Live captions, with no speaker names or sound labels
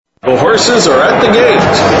The horses are at the gate.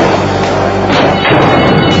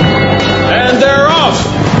 And they're off.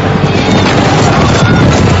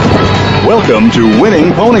 Welcome to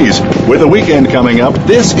Winning Ponies. With the weekend coming up,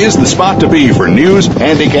 this is the spot to be for news,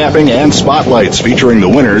 handicapping, and spotlights featuring the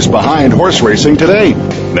winners behind horse racing today.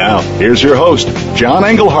 Now, here's your host, John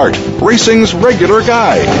Englehart, racing's regular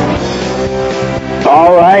guy.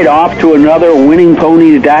 All right, off to another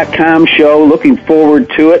winningponies.com show. Looking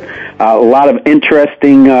forward to it. A lot of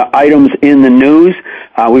interesting items in the news.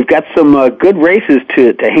 We've got some good races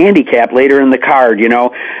to handicap later in the card. You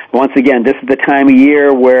know, once again, this is the time of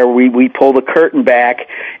year where we pull the curtain back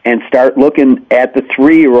and start looking at the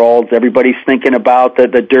 3-year-olds. Everybody's thinking about the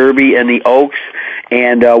Derby and the Oaks,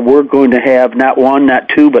 and we're going to have not one, not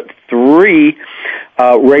two, but 3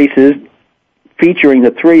 races featuring the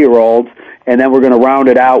 3-year-olds. And then we're going to round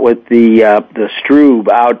it out with the Strub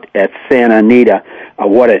out at Santa Anita.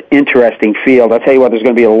 What an interesting field. I'll tell you what, there's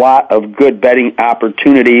going to be a lot of good betting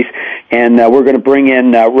opportunities. And we're going to bring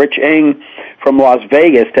in Rich Eng from Las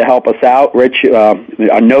Vegas to help us out. Rich,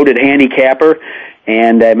 a noted handicapper.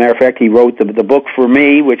 And as a matter of fact, he wrote the book for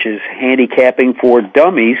me, which is Handicapping for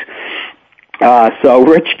Dummies. So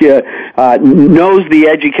Rich knows the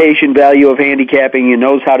education value of handicapping. He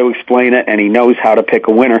knows how to explain it, and he knows how to pick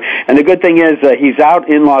a winner. And the good thing is he's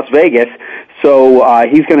out in Las Vegas, so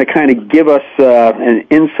he's going to kind of give us an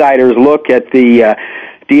insider's look at the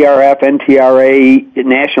DRF NTRA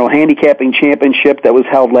National Handicapping Championship that was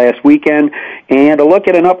held last weekend, and a look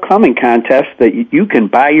at an upcoming contest that you can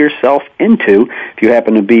buy yourself into if you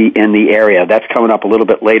happen to be in the area. That's coming up a little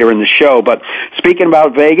bit later in the show. But speaking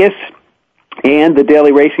about Vegas and the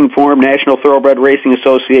Daily Racing Form, National Thoroughbred Racing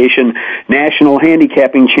Association National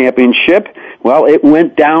Handicapping Championship, well, it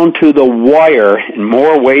went down to the wire in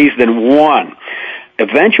more ways than one.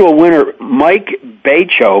 Eventual winner Mike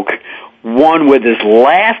Baychoke won with his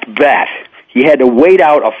last bet. He had to wait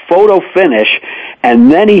out a photo finish,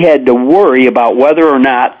 and then he had to worry about whether or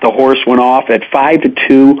not the horse went off at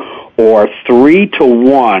 5-2 or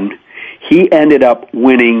 3-1. He ended up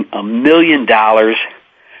winning $1 million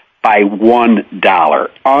by $1.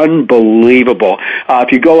 Unbelievable.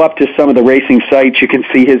 If you go up to some of the racing sites, you can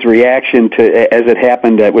see his reaction to as it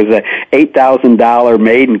happened. It was a $8,000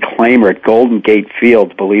 maiden claimer at Golden Gate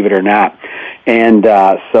Fields, believe it or not. And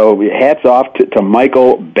so hats off to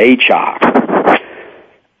Michael Baychoke.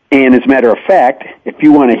 And as a matter of fact, if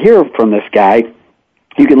you want to hear from this guy,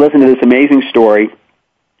 you can listen to this amazing story.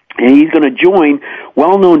 And he's going to join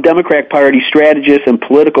well-known Democratic Party strategist and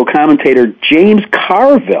political commentator James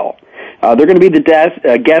Carville. They're going to be the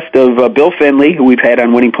guest of Bill Finley, who we've had on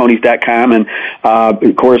winningponies.com, and,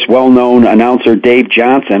 of course, well-known announcer Dave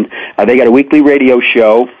Johnson. They got a weekly radio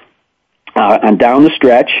show on Down the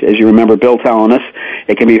Stretch, as you remember Bill telling us.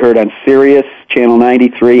 It can be heard on Sirius Channel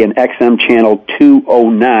 93 and XM Channel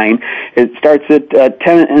 209. It starts at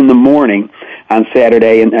 10 in the morning on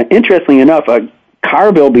Saturday. And interestingly enough,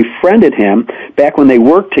 Carville befriended him back when they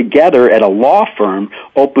worked together at a law firm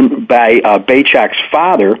opened by Baychoke's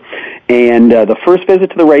father. And the first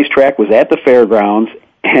visit to the racetrack was at the fairgrounds,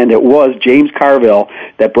 and it was James Carville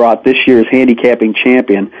that brought this year's handicapping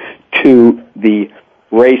champion to the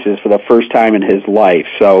races for the first time in his life.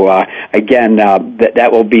 So, again,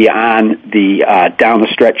 that will be on the Down the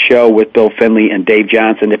Stretch show with Bill Finley and Dave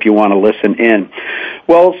Johnson if you want to listen in.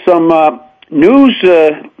 Well, some news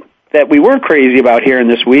that we were crazy about hearing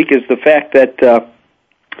this week is the fact that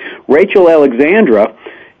Rachel Alexandra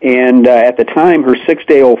and at the time her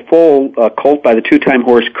 6-day-old foal, colt by the 2-time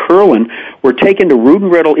horse Curlin, were taken to Root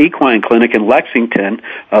and Riddle Equine Clinic in Lexington.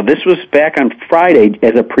 This was back on Friday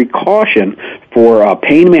as a precaution for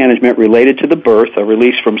pain management related to the birth, a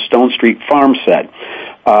release from Stone Street Farm said.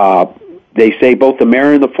 They say both the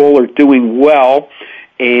mare and the foal are doing well,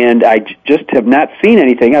 and I just have not seen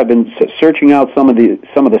anything. I've been searching out some of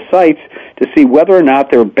the sites to see whether or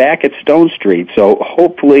not they're back at Stone Street. So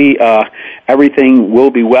hopefully everything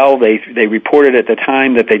will be well. They reported at the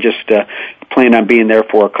time that they just planned on being there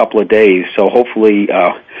for a couple of days. So hopefully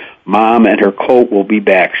Mom and her colt will be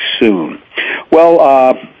back soon.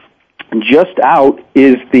 Well, just out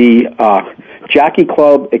is the Jockey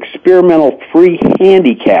Club Experimental Free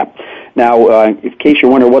Handicap. Now, in case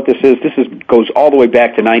you're wondering what this goes all the way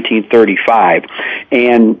back to 1935,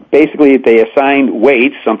 and basically they assign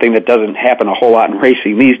weights, something that doesn't happen a whole lot in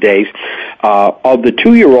racing these days, of the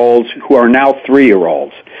 2-year-olds who are now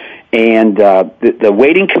 3-year-olds. And the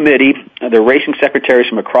weighting committee, the racing secretaries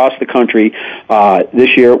from across the country,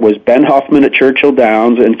 this year was Ben Huffman at Churchill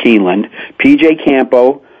Downs in Keeneland, P.J.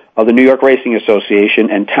 Campo of the New York Racing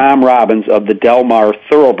Association, and Tom Robbins of the Del Mar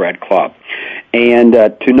Thoroughbred Club. And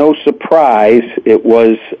to no surprise, it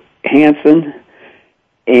was Hansen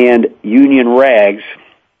and Union Rags,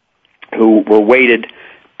 who were weighted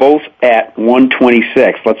both at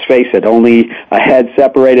 126. Let's face it, only a head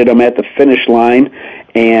separated them at the finish line,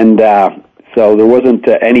 and so there wasn't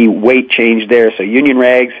any weight change there. So Union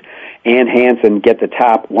Rags and Hansen get the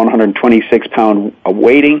top 126-pound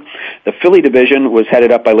weighting. The filly division was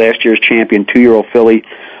headed up by last year's champion, 2-year-old filly,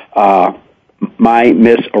 My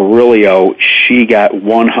Miss Aurelio. She got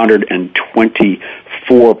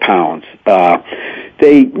 124 pounds.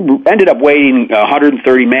 They ended up weighing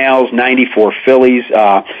 130 males, 94 fillies,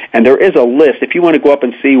 and there is a list. If you want to go up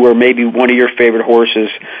and see where maybe one of your favorite horses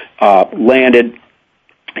landed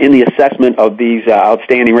in the assessment of these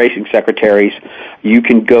outstanding racing secretaries, you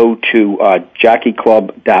can go to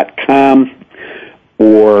jockeyclub.com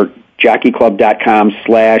or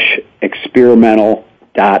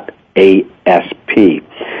jockeyclub.com/experimental.asp.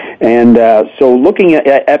 And so looking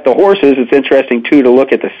at the horses, it's interesting, too, to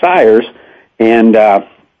look at the sires. And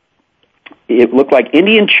it looked like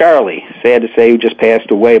Indian Charlie, sad to say, who just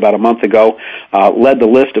passed away about a month ago, led the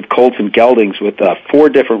list of colts and geldings with 4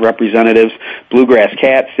 different representatives: Bluegrass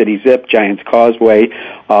Cat, City Zip, Giants Causeway,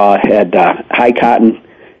 had High Cotton,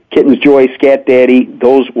 Kitten's Joy, Scat Daddy.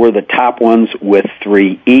 Those were the top ones with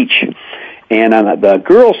 3 each. And on the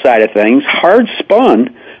girls' side of things, Hard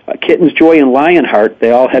Spun, Kitten's Joy, and Lionheart,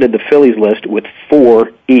 they all headed the fillies list with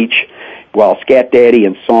 4 each, while Scat Daddy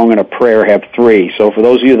and Song and a Prayer have 3. So for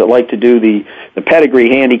those of you that like to do the pedigree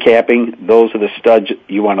handicapping, those are the studs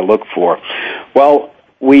you want to look for. Well,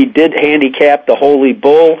 we did handicap the Holy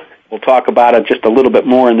Bull. We'll talk about it just a little bit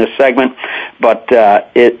more in this segment, but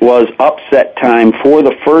it was upset time for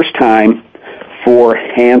the first time for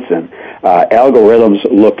Hansen. Algorithms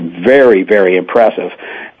looked very, very impressive.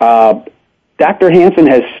 Dr. Hansen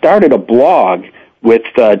has started a blog with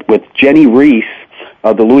Jenny Reese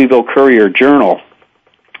of the Louisville Courier-Journal,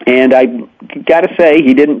 and I got to say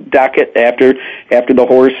he didn't duck it after the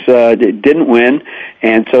horse didn't win,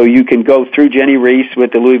 and so you can go through Jenny Reese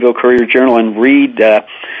with the Louisville Courier-Journal and read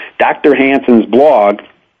Dr. Hansen's blog,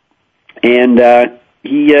 and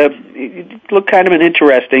he looked kind of an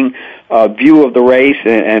interesting view of the race,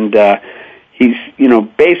 and he's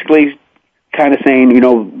basically kind of saying,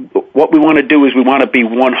 what we want to do is we want to be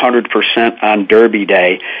 100% on Derby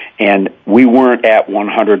Day, and we weren't at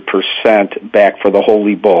 100% back for the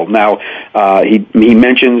Holy Bull. Now, he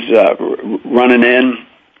mentions running in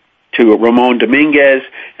to Ramon Dominguez,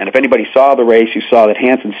 and if anybody saw the race, you saw that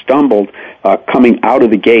Hansen stumbled coming out of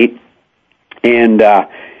the gate, and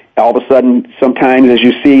all of a sudden, sometimes as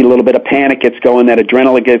you see, a little bit of panic gets going, that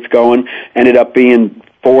adrenaline gets going, ended up being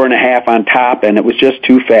 4.5 on top, and it was just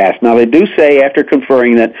too fast. Now, they do say, after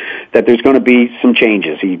conferring, that there's going to be some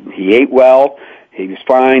changes. He ate well. He was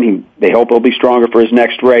fine. They hope he'll be stronger for his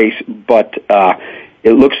next race, but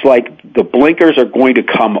it looks like the blinkers are going to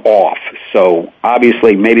come off. So,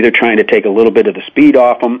 obviously, maybe they're trying to take a little bit of the speed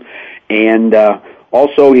off him, and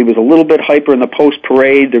also, he was a little bit hyper in the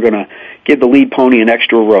post-parade. They're going to give the lead pony an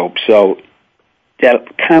extra rope. So that'll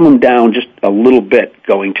calm him down just a little bit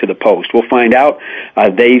going to the post. We'll find out.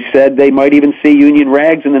 They said they might even see Union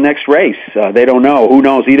Rags in the next race. They don't know. Who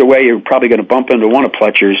knows? Either way, you're probably going to bump into one of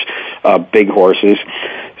Pletcher's big horses.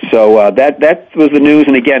 So that was the news.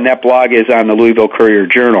 And, again, that blog is on the Louisville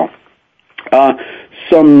Courier-Journal.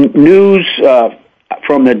 Some news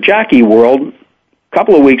from the jockey world. A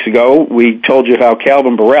couple of weeks ago, we told you how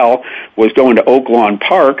Calvin Burrell was going to Oak Lawn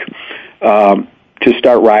Park to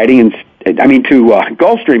start riding, to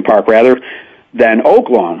Gulfstream Park, rather, than Oak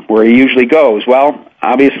Lawn, where he usually goes. Well,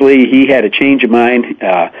 obviously, he had a change of mind.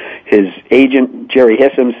 His agent, Jerry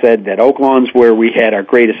Hissam, said that Oak Lawn's where we had our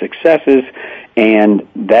greatest successes, and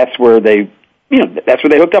that's where they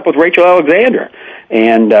hooked up with Rachel Alexander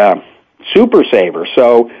and Super Saver.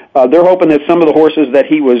 So they're hoping that some of the horses that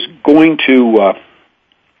he was going to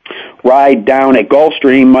ride down at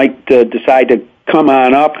Gulfstream might decide to come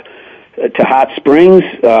on up to Hot Springs.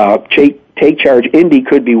 Take Charge Indy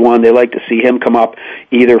could be one. They like to see him come up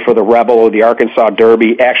either for the Rebel or the Arkansas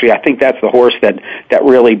Derby. Actually, I think that's the horse that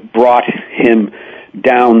really brought him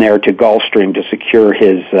down there to Gulfstream to secure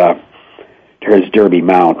his Derby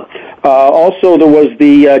mount. Also, there was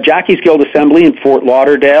the Jockeys Guild Assembly in Fort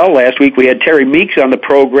Lauderdale. Last week we had Terry Meeks on the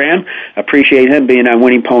program. Appreciate him being on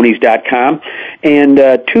winningponies.com. And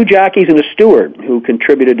 2 jockeys and a steward who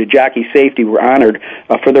contributed to jockey safety were honored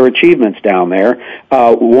for their achievements down there.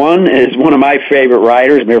 One is one of my favorite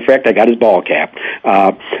riders. As a matter of fact, I got his ball cap.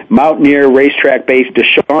 Mountaineer racetrack-based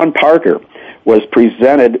Deshaun Parker was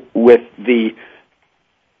presented with the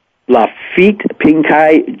Lafitte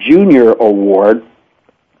Pinkai Jr. Award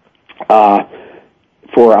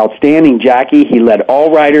for outstanding jockey. He led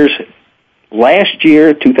all riders last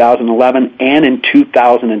year, 2011, and in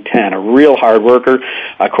 2010. A real hard worker.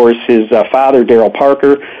 Of course, his father, Daryl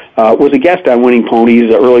Parker, was a guest on Winning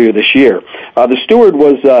Ponies earlier this year. The steward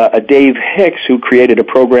was Dave Hicks, who created a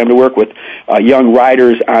program to work with young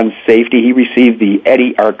riders on safety. He received the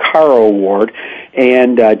Eddie Arcaro Award.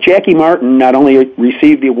 And Jackie Martin not only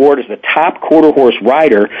received the award as the top quarter horse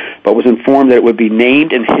rider, but was informed that it would be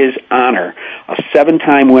named in his honor. A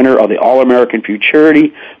 7-time winner of the All-American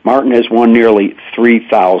Futurity, Martin has won nearly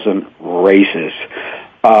 3,000 races.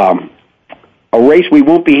 A race we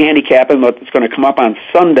won't be handicapping, but it's going to come up on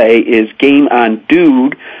Sunday, is Game On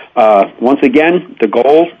Dude. Once again, the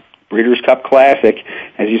goal, Breeders' Cup Classic.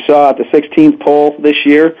 As you saw at the 16th pole this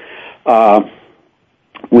year,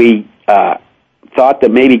 we thought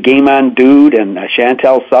that maybe Game On Dude and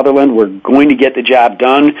Chantel Sutherland were going to get the job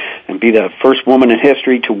done and be the first woman in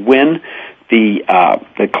history to win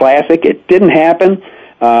the Classic. It didn't happen,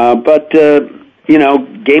 but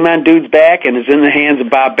Game On Dude's back and is in the hands of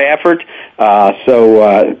Bob Baffert,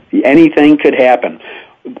 so anything could happen.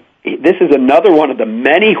 This is another one of the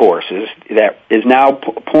many horses that is now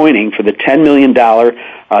pointing for the $10 million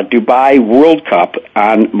Dubai World Cup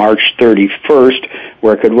on March 31st,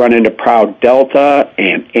 where it could run into Proud Delta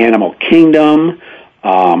and Animal Kingdom.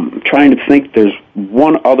 I'm trying to think, there's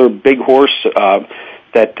one other big horse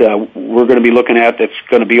that we're going to be looking at that's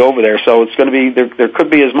going to be over there. So it's going to be there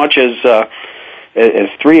could be as much as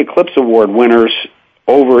 3 Eclipse Award winners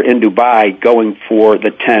over in Dubai going for the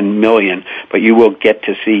 $10 million. But you will get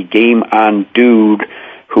to see Game On Dude,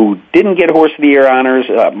 who didn't get Horse of the Year honors,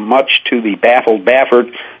 much to the baffled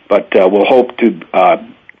Baffert, but will hope to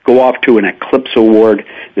go off to an Eclipse Award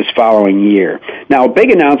this following year. Now, a big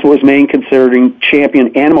announcement was made concerning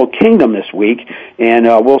champion Animal Kingdom this week, and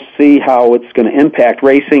we'll see how it's going to impact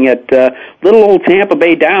racing at little old Tampa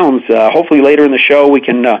Bay Downs. Hopefully later in the show we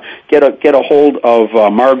can get a hold of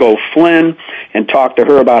Margo Flynn and talk to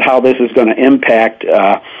her about how this is going to impact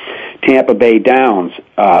Tampa Bay Downs.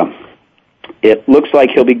 It looks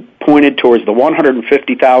like he'll be pointed towards the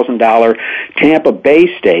 $150,000 Tampa Bay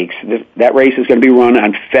Stakes. That race is going to be run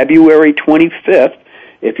on February 25th.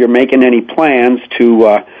 If you're making any plans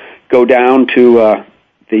to go down to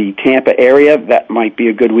the Tampa area, that might be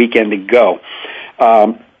a good weekend to go.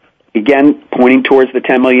 Again, pointing towards the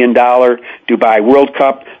 $10 million Dubai World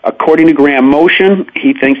Cup. According to Graham Motion,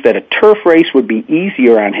 he thinks that a turf race would be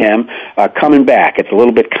easier on him coming back. It's a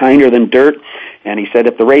little bit kinder than dirt. And he said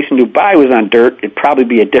if the race in Dubai was on dirt, it'd probably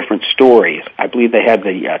be a different story. I believe they have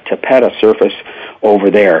the Tapeta surface over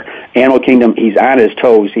there. Animal Kingdom, he's on his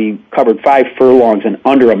toes. He covered 5 furlongs in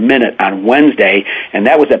under a minute on Wednesday, and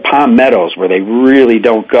that was at Palm Meadows, where they really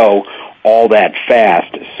don't go all that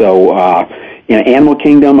fast. So, Animal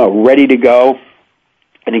Kingdom ready to go.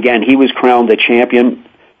 And again, he was crowned the champion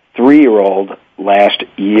 3-year-old last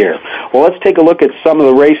year. Well, let's take a look at some of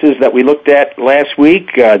the races that we looked at last week.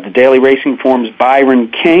 The Daily Racing Form's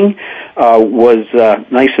Byron King was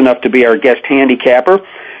nice enough to be our guest handicapper.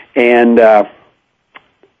 And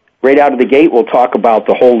right out of the gate, we'll talk about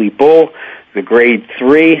the Holy Bull, the Grade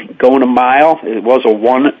 3, going a mile. It was a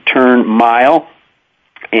 1-turn mile.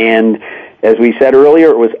 And as we said earlier,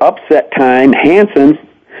 it was upset time. Hansen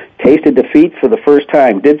tasted defeat for the first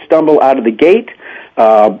time. Did stumble out of the gate.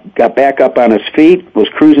 Got back up on his feet, was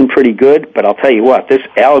cruising pretty good, but I'll tell you what, this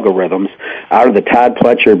Algorithms out of the Todd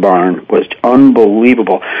Pletcher barn was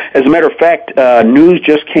unbelievable. As a matter of fact, news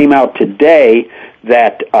just came out today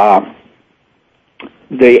that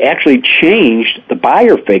they actually changed the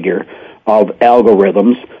buyer figure of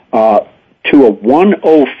Algorithms to a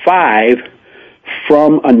 105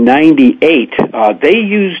 from a 98. They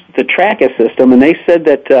used the Tracker system, and they said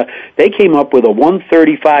that they came up with a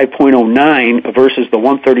 135.09 versus the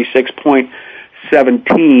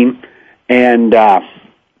 136.17, and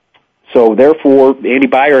so therefore Andy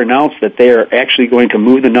Beyer announced that they are actually going to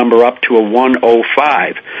move the number up to a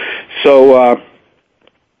 105. So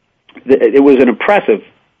it was an impressive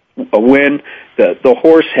win. The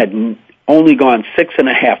horse had only gone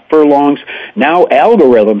 6.5 furlongs. Now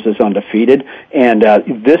Algorithms is undefeated, and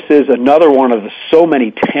this is another one of the so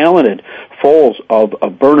many talented foals of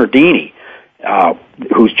Bernardini,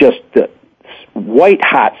 who's just the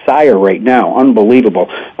white-hot sire right now. Unbelievable.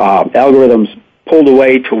 Algorithms pulled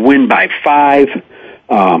away to win by 5.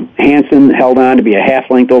 Hansen held on to be a half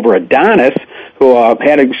length over Adonis, who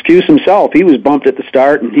had to excuse himself. He was bumped at the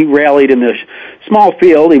start, and he rallied in the small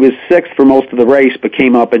field. He was 6th for most of the race, but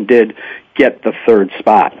came up and did get the 3rd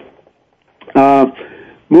spot.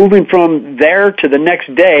 Moving from there to the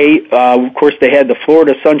next day, of course, they had the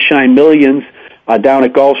Florida Sunshine Millions down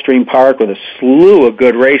at Gulfstream Park with a slew of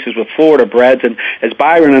good races with Florida breds. And as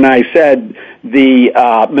Byron and I said,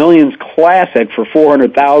 the Millions Classic for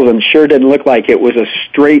 $400,000 sure didn't look like it was a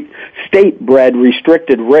straight state-bred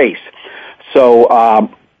restricted race. So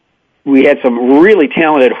we had some really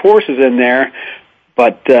talented horses in there,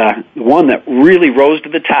 but one that really rose to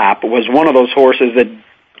the top was one of those horses that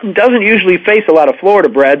doesn't usually face a lot of Florida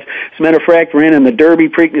breds. As a matter of fact, ran in the Derby,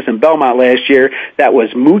 Preakness, and Belmont last year. That was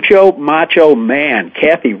Mucho Macho Man.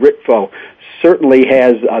 Kathy Ritfo certainly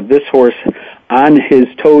has this horse on his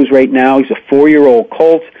toes right now. He's a 4-year-old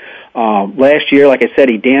colt. Last year, like I said,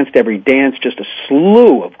 he danced every dance, just a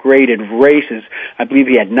slew of graded races. I believe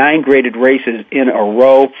he had 9 graded races in a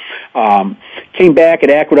row. Came back at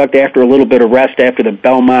Aqueduct after a little bit of rest after the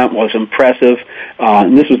Belmont, was impressive.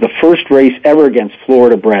 And this was the first race ever against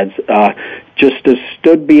Florida breds. Just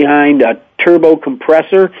stood behind a Turbo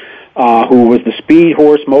Compressor, who was the speed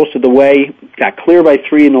horse most of the way, got clear by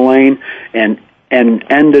 3 in the lane, and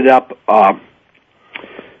ended up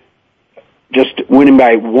just winning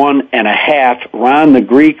by 1.5. Ron the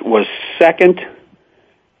Greek was second,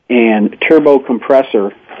 and Turbo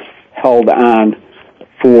Compressor held on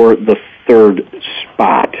for the 3rd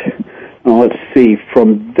spot. Now let's see.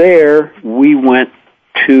 From there, we went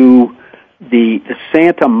to the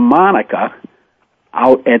Santa Monica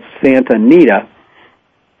out at Santa Anita,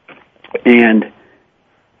 and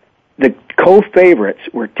the co-favorites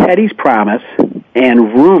were Teddy's Promise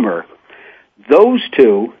and Rumor. Those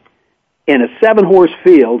two, in a 7-horse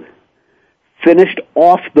field, finished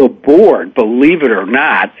off the board, believe it or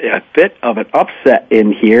not. A bit of an upset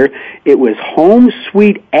in here. It was Home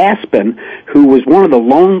Sweet Aspen, who was one of the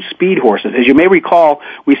lone speed horses. As you may recall,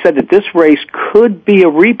 we said that this race could be a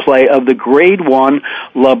replay of the Grade 1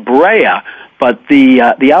 La Brea, but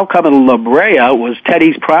the outcome of the La Brea was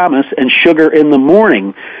Teddy's Promise and Sugar in the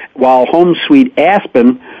Morning, while Home Sweet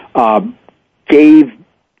Aspen gave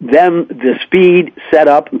them the speed set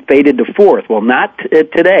up and faded to 4th. Well, not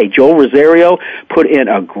today. Joel Rosario put in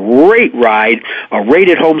a great ride,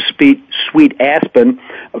 rated Home Sweet Aspen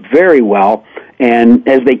very well. And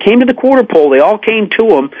as they came to the quarter pole, they all came to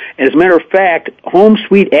him. As a matter of fact, Home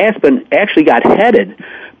Sweet Aspen actually got headed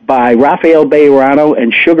by Rafael Bejarano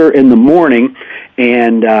and Sugar in the Morning,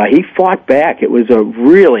 and he fought back. It was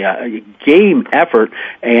really a game effort,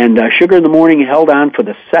 and Sugar in the Morning held on for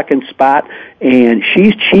the 2nd spot, and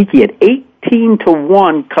she's cheeky at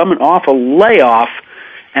 18-1 coming off a layoff,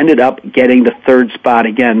 ended up getting the 3rd spot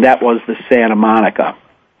again. That was the Santa Monica.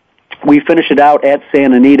 We finished it out at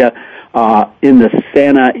Santa Anita in the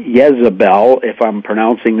Santa Jezebel, if I'm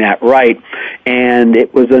pronouncing that right, and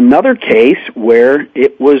it was another case where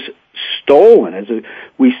it was stolen. As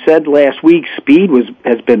we said last week, speed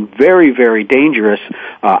has been very, very dangerous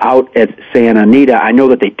out at Santa Anita. I know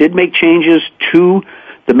that they did make changes to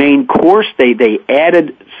the main course. They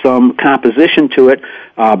added some composition to it,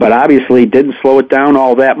 but obviously didn't slow it down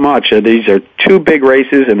all that much. These are 2 big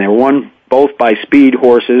races, and they're won both by speed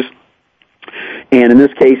horses. And in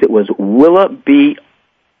this case, it was Willa Be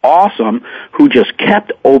Awesome, who just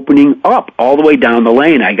kept opening up all the way down the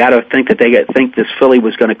lane. I got to think that they think this filly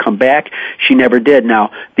was going to come back. She never did. Now,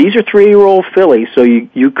 these are 3-year-old fillies, so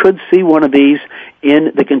you could see one of these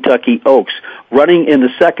in the Kentucky Oaks. Running in the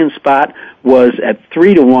 2nd spot was at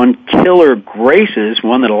 3-1 Killer Graces,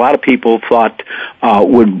 one that a lot of people thought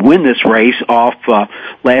would win this race off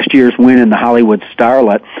last year's win in the Hollywood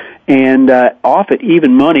Starlet. And off at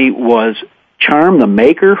even money was Charm the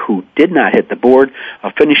Maker, who did not hit the board.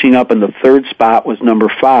 Finishing up in the 3rd spot was number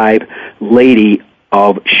 5, Lady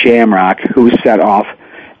of Shamrock, who set off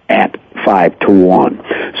at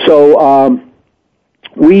 5-1. So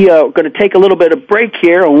we are going to take a little bit of break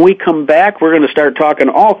here. When we come back, we're going to start talking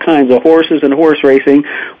all kinds of horses and horse racing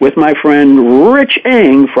with my friend Rich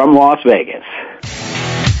Eng from Las Vegas.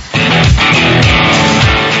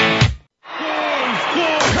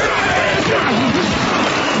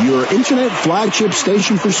 Your internet flagship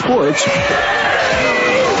station for sports.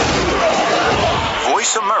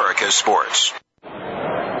 Voice America Sports.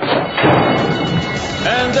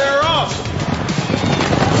 And they're off.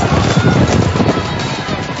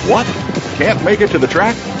 What? Can't make it to the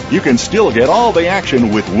track? You can still get all the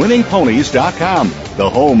action with winningponies.com, the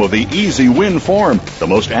home of the easy win form, the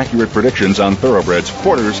most accurate predictions on thoroughbreds,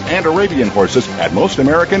 quarters, and Arabian horses at most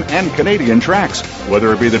American and Canadian tracks.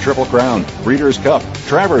 Whether it be the Triple Crown, Breeders' Cup,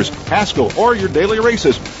 Travers, Haskell, or your daily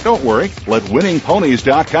races, don't worry, let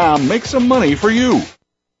winningponies.com make some money for you.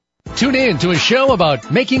 Tune in to a show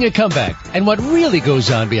about making a comeback. and what really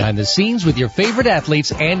goes on behind the scenes with your favorite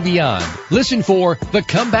athletes and beyond. Listen for The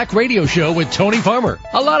Comeback Radio Show with Tony Farmer.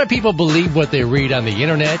 A lot of people believe what they read on the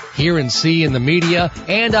internet, hear and see in the media,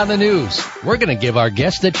 and on the news. We're going to give our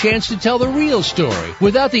guests a chance to tell the real story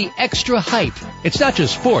without the extra hype. It's not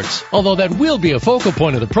just sports, although that will be a focal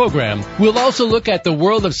point of the program. We'll also look at the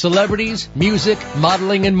world of celebrities, music,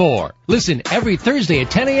 modeling, and more. Listen every Thursday at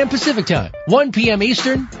 10 a.m. Pacific Time, 1 p.m.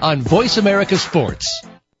 Eastern on Voice America Sports.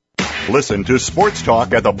 Listen to Sports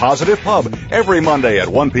Talk at the Positive Pub every Monday at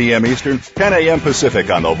 1 p.m. Eastern, 10 a.m. Pacific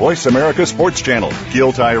on the Voice America Sports Channel.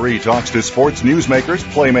 Gil Tyree talks to sports newsmakers,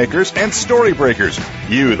 playmakers, and story breakers.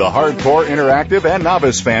 You, the hardcore, interactive, and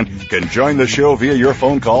novice fan, can join the show via your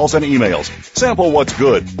phone calls and emails. Sample what's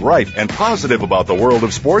good, right, and positive about the world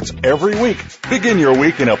of sports every week. Begin your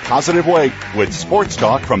week in a positive way with Sports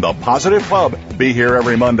Talk from the Positive Pub. Be here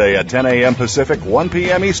every Monday at 10 a.m. Pacific, 1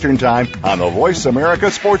 p.m. Eastern Time on the Voice America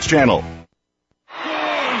Sports Channel.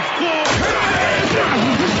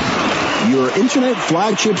 Your internet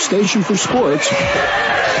flagship station for sports.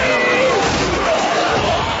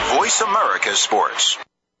 Voice America Sports.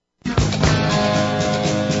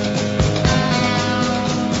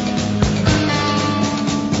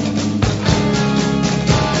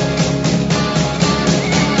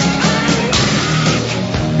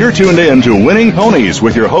 You're tuned in to Winning Ponies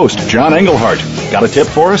with your host, John Englehart. Got a tip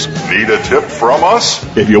for us? Need a tip from us?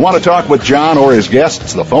 If you want to talk with John or his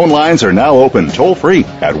guests, the phone lines are now open toll-free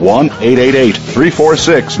at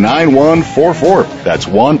 1-888-346-9144. That's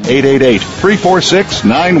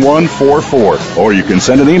 1-888-346-9144. Or you can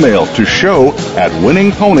send an email to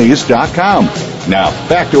show@winningponies.com. Now,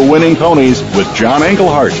 back to Winning Ponies with John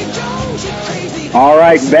Englehart. All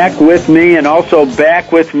right, back with me, and also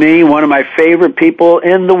back with me, one of my favorite people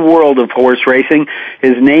in the world of horse racing.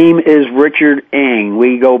 His name is Richard Eng.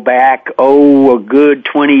 We go back, a good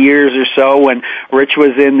 20 years or so when Rich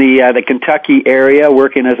was in the Kentucky area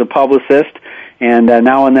working as a publicist. And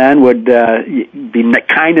now and then would be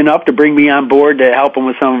kind enough to bring me on board to help him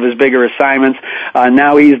with some of his bigger assignments.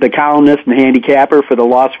 Now he's the columnist and handicapper for the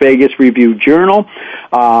Las Vegas Review-Journal.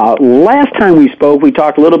 Last time we spoke, we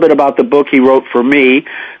talked a little bit about the book he wrote for me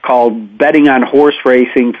called Betting on Horse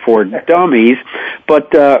Racing for Dummies.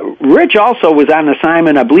 But Rich also was on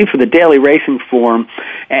assignment, I believe, for the Daily Racing Form,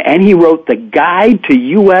 and he wrote The Guide to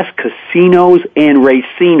U.S. Casinos and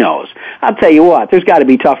Racinos. I'll tell you what, there's got to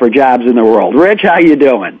be tougher jobs in the world. Rich, how you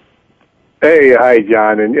doing? Hey, hi,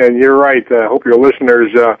 John, and you're right. I hope your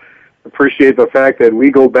listeners appreciate the fact that we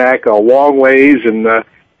go back a long ways, and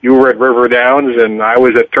you were at River Downs, and I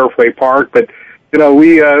was at Turfway Park, but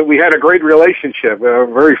we had a great relationship, a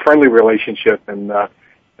very friendly relationship, and I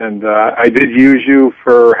did use you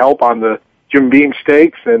for help on the Jim Beam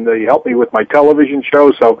Stakes, and you helped me with my television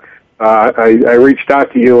show, so I reached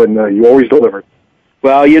out to you, and you always delivered.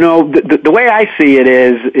 Well, the way I see it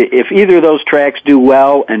is if either of those tracks do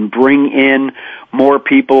well and bring in more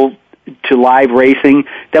people to live racing,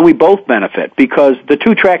 then we both benefit because the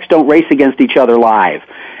two tracks don't race against each other live.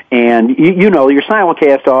 And, your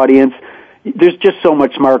simulcast audience, there's just so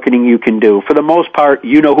much marketing you can do. For the most part,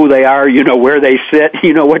 you know who they are, you know where they sit,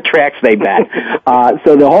 you know what tracks they bet.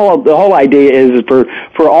 So the whole idea is for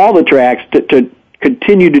all the tracks to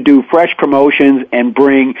continue to do fresh promotions and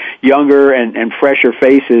bring younger and fresher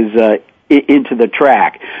faces into the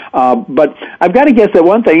track. But I've got to guess that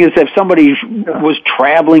one thing is if somebody was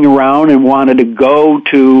traveling around and wanted to go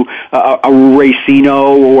to a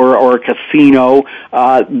racino or a casino,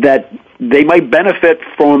 that they might benefit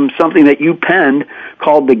from something that you penned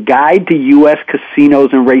called The Guide to U.S.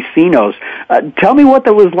 Casinos and Racinos. Tell me what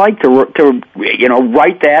that was like to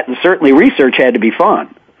write that, and certainly research had to be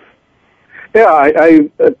fun. Yeah, I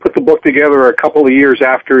put the book together a couple of years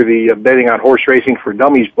after the Betting on Horse Racing for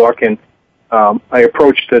Dummies book, and I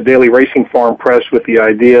approached the Daily Racing Farm Press with the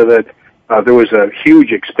idea that there was a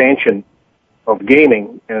huge expansion of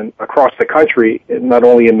gaming and across the country, not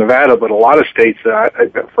only in Nevada, but a lot of states.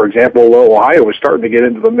 For example, Ohio was starting to get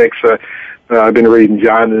into the mix. I've been reading,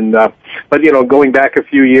 John, but going back a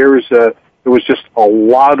few years, there was just a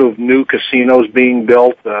lot of new casinos being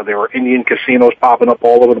built. There were Indian casinos popping up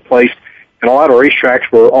all over the place. And a lot of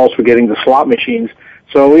racetracks were also getting the slot machines.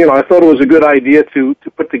 So, I thought it was a good idea to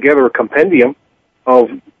put together a compendium of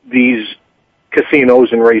these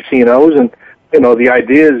casinos and racinos. And, the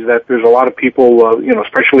idea is that there's a lot of people,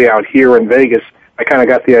 especially out here in Vegas. I kind of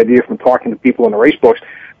got the idea from talking to people in the race books.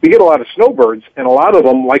 We get a lot of snowbirds, and a lot of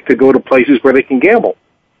them like to go to places where they can gamble.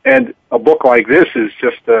 And a book like this is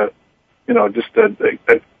just a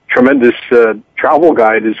tremendous travel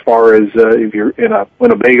guide as far as if you're in a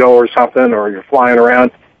Winnebago or something, or you're flying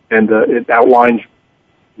around, and it outlines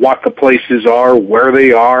what the places are, where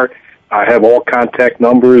they are. I have all contact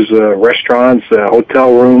numbers, restaurants,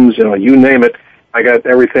 hotel rooms, you name it. I got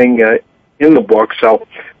everything in the book. So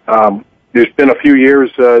there's been a few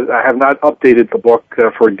years I have not updated the book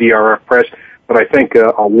for DRF Press, but I think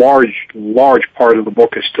a large part of the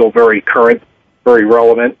book is still very current, very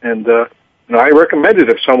relevant, and I recommend it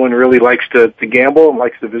if someone really likes to gamble and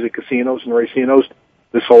likes to visit casinos and racinos.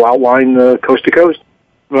 This will outline coast to coast.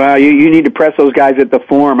 Well, you need to press those guys at the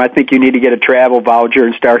Forum. I think you need to get a travel voucher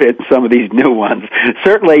and start hitting some of these new ones.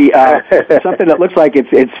 Certainly, something that looks like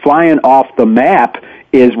it's flying off the map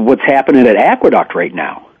is what's happening at Aqueduct right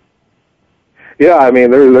now. Yeah, I mean,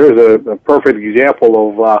 there's a perfect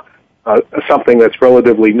example of something that's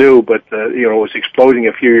relatively new, but was exploding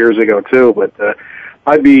a few years ago too. But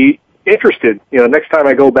I'd be interested. Next time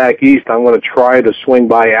I go back east, I'm going to try to swing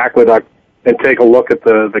by Aqueduct and take a look at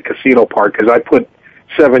the casino part, because I put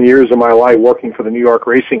 7 years of my life working for the New York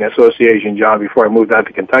Racing Association, John, before I moved out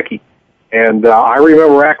to Kentucky. And I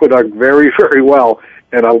remember Aqueduct very, very well,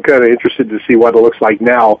 and I'm kind of interested to see what it looks like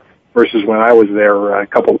now versus when I was there a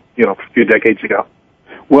few decades ago.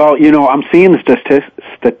 Well, I'm seeing the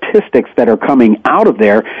statistics that are coming out of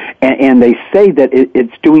there, and they say that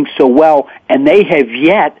it's doing so well, and they have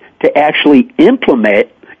yet to actually implement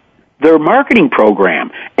their marketing program,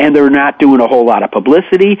 and they're not doing a whole lot of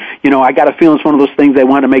publicity. I got a feeling it's one of those things they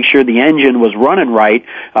want to make sure the engine was running right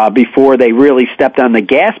before they really stepped on the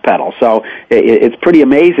gas pedal. So it's pretty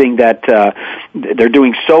amazing that they're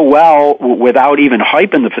doing so well without even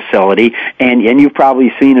hyping the facility, and you've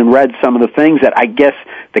probably seen and read some of the things that I guess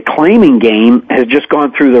the claiming game has just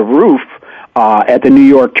gone through the roof at the New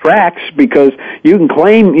York tracks, because you can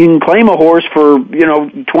claim a horse for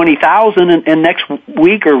 $20,000 and next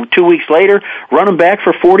week or 2 weeks later run them back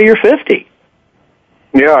for $40 or $50.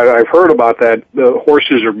 Yeah, I've heard about that. The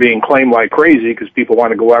horses are being claimed like crazy because people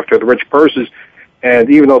want to go after the rich purses, and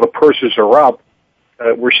even though the purses are up,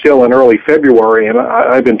 we're still in early February, and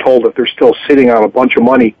I've been told that they're still sitting on a bunch of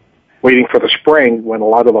money waiting for the spring, when a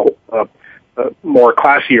lot of the more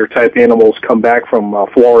classier type animals come back from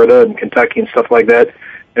Florida and Kentucky and stuff like that,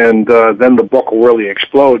 and then the book will really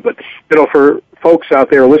explode. But for folks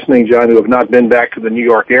out there listening, John, who have not been back to the New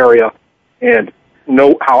York area and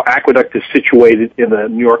know how Aqueduct is situated in the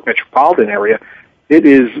New York metropolitan area, it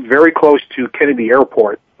is very close to Kennedy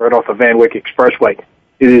Airport, right off the Van Wyck Expressway.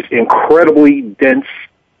 It is incredibly dense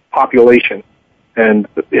population, and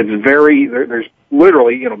it's there's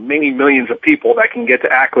literally many millions of people that can get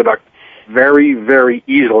to Aqueduct very, very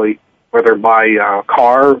easily, whether by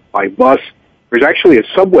car, by bus. There's actually a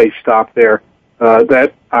subway stop there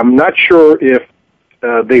that I'm not sure if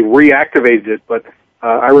they reactivated it, but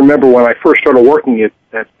I remember when I first started working at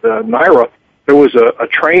NTRA, there was a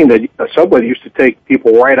train, a subway that used to take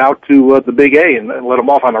people right out to the Big A and let them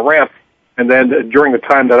off on a ramp. And then during the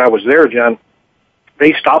time that I was there, John,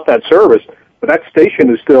 they stopped that service, but that station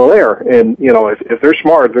is still there. And, if they're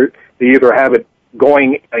smart, they either have it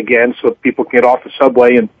going again so people can get off the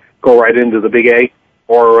subway and go right into the Big A,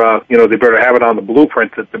 or, they better have it on the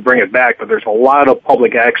blueprint to bring it back. But there's a lot of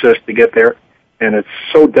public access to get there, and it's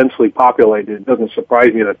so densely populated, it doesn't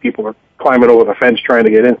surprise me that people are climbing over the fence trying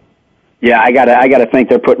to get in. Yeah, I gotta think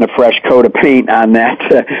they're putting a fresh coat of paint on that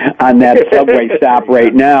subway stop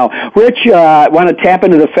right now. Rich, I want to tap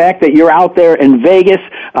into the fact that you're out there in Vegas.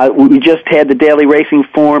 We just had the Daily Racing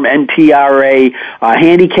Form NTRA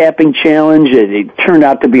Handicapping Challenge. It turned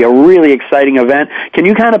out to be a really exciting event. Can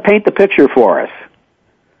you kind of paint the picture for us?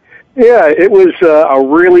 Yeah, it was a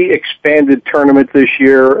really expanded tournament this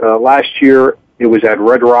year. Last year, it was at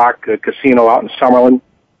Red Rock Casino out in Summerlin,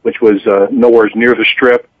 which was nowhere near the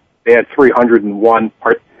Strip. They had 301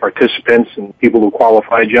 participants and people who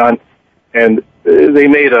qualified, John, and they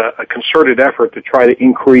made a concerted effort to try to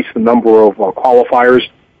increase the number of qualifiers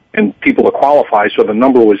and people to qualify, so the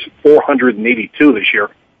number was 482 this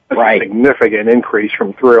year. That's right. A significant increase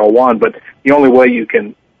from 301, but the only way you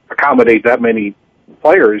can accommodate that many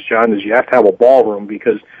players, John, is you have to have a ballroom,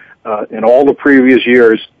 because in all the previous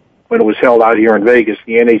years when it was held out here in Vegas,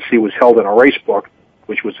 the NHC was held in a race book,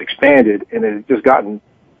 which was expanded, and it had just gotten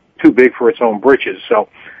too big for its own britches. So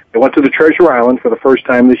they went to the Treasure Island for the first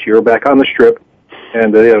time this year, back on the Strip,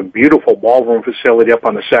 and they had a beautiful ballroom facility up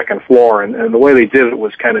on the second floor, and the way they did it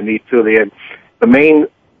was kind of neat, too. They had the main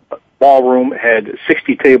ballroom had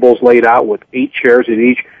 60 tables laid out with 8 chairs at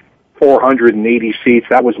each, 480 seats.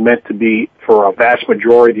 That was meant to be for a vast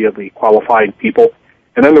majority of the qualified people.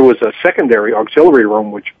 And then there was a secondary auxiliary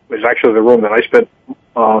room, which was actually the room that I spent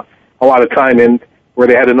a lot of time in, where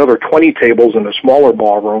they had another 20 tables in a smaller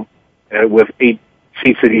ballroom with 8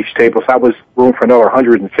 seats at each table. So that was room for another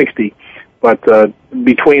 160. But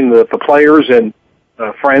between the players and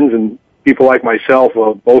friends and people like myself,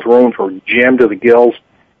 both rooms were jammed to the gills.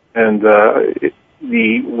 And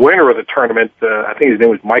the winner of the tournament, I think his name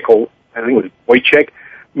was Michael, I think it was Wojciech.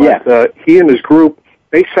 Yeah. He and his group,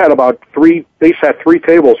 they sat three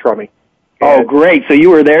tables from me. Oh, great. So you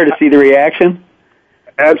were there to see the reaction?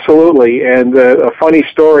 Absolutely. And a funny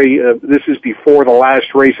story, this is before the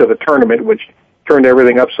last race of the tournament, which turned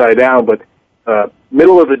everything upside down. But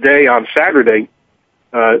middle of the day on Saturday,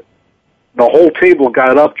 the whole table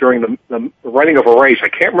got up during the running of a race. I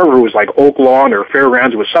can't remember if it was like Oak Lawn or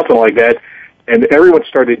Fairgrounds. It was something like that. And everyone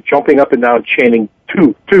started jumping up and down, chanting,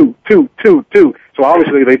 2, 2, 2, 2, 2. So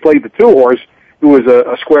obviously they played the 2-horse, who was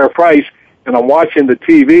a square price. And I'm watching the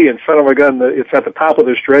TV, and son of a gun, it's at the top of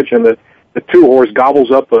the stretch, and the 2-horse gobbles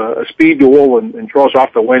up a speed duel and draws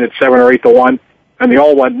off the win at 7 or 8 to 1. And they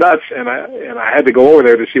all went nuts, and I had to go over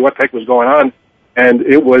there to see what the heck was going on. And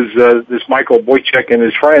it was this Michael Wojciech and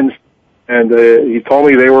his friends, and he told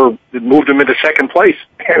me it moved him into second place.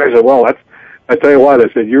 And I said, well, I tell you what,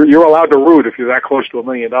 I said, you're allowed to root if you're that close to $1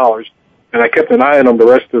 million. And I kept an eye on him the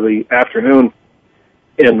rest of the afternoon.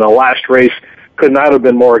 In the last race, could not have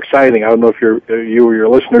been more exciting. I don't know if you or your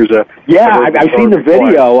listeners. Yeah, I've seen the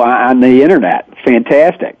video on the internet.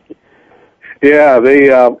 Fantastic. Yeah,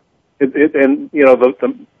 and you know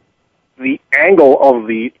the angle of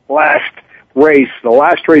the last race. The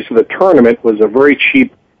last race of the tournament was a very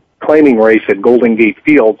cheap claiming race at Golden Gate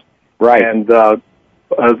Fields. Right. And the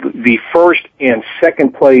first and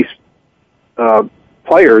second place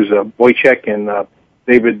players, Wojciech and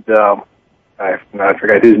David. I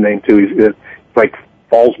forgot his name too. He's like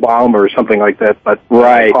Fallsbaum or something like that. But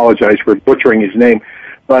right. I apologize for butchering his name.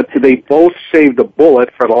 But they both saved a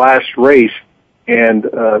bullet for the last race, and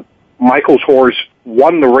Michael's horse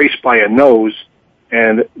won the race by a nose,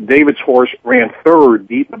 and David's horse ran third,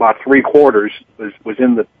 beat about 3/4. Was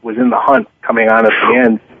in the hunt coming on at the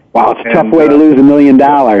end. Wow, it's a tough way to lose $1 million.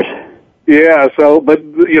 Yeah, but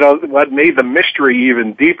you know what made the mystery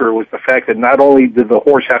even deeper was the fact that not only did the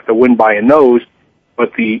horse have to win by a nose,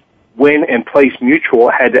 but the win and place mutual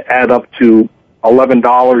had to add up to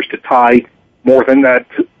 $11 to tie, more than that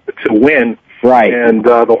to win. Right. And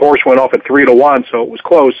the horse went off at 3 to 1, so it was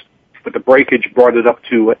close. But the breakage brought it up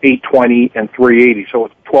to $8.20 and $3.80, so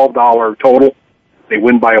it's $12 total. They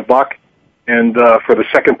win by $1. And for the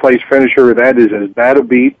second place finisher, that is as bad a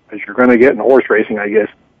beat as you're going to get in horse racing, I guess.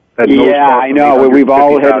 Yeah, I know. We've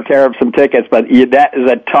all had to tear up some tickets, but that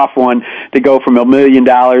is a tough one to go from $1 million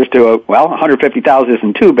to $150,000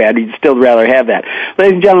 isn't too bad. You'd still rather have that.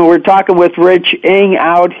 Ladies and gentlemen, we're talking with Rich Eng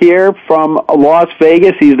out here from Las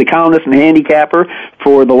Vegas. He's the columnist and handicapper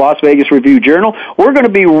for the Las Vegas Review-Journal. We're going to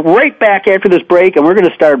be right back after this break, and we're going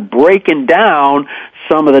to start breaking down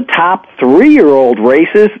some of the top 3-year-old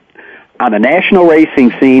races on the national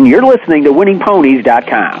racing scene. You're listening to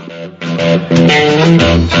WinningPonies.com.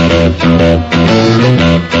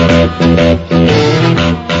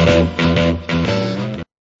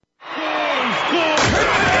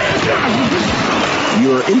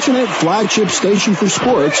 Your internet flagship station for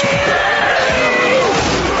sports.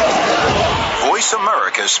 Voice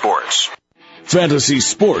America Sports. Fantasy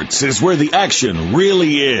sports is where the action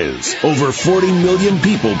really is. Over 40 million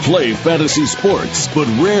people play fantasy sports, but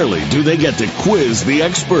rarely do they get to quiz the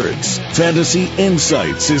experts. Fantasy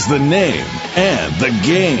Insights is the name and the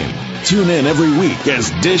game. Tune in every week as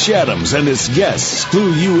Dish Adams and his guests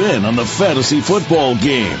clue you in on the fantasy football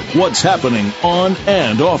game, what's happening on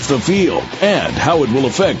and off the field, and how it will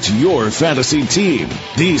affect your fantasy team.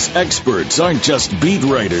 These experts aren't just beat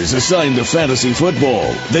writers assigned to fantasy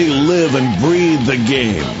football. They live and breathe the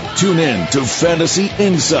game. Tune in to Fantasy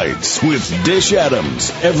Insights with Dish Adams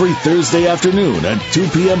every Thursday afternoon at 2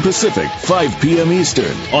 p.m. Pacific, 5 p.m.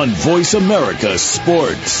 Eastern on Voice America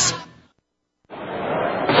Sports.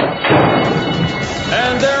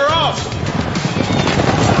 And they're off.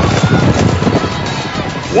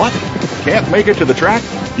 What? Can't make it to the track?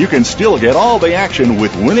 You can still get all the action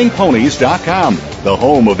with WinningPonies.com, the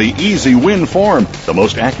home of the easy win form, the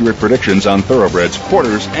most accurate predictions on thoroughbreds,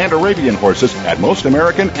 quarters, and Arabian horses at most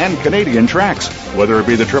American and Canadian tracks. Whether it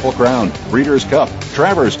be the Triple Crown, Breeders' Cup,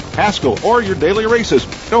 Travers, Haskell, or your daily races,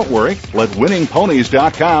 don't worry, let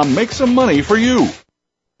WinningPonies.com make some money for you.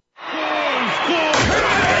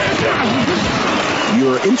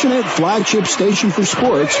 Your internet flagship station for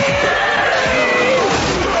sports.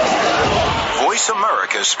 Voice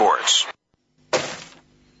America Sports.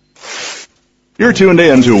 You're tuned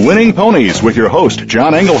in to Winning Ponies with your host,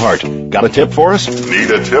 John Englehart. Got a tip for us? Need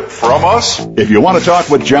a tip from us? If you want to talk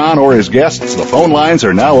with John or his guests, the phone lines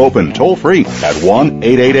are now open toll-free at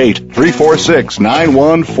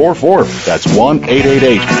 1-888-346-9144. That's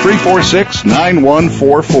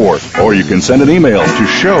 1-888-346-9144. Or you can send an email to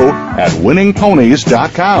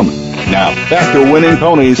show@winningponies.com. Now, back to Winning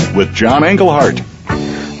Ponies with John Englehart.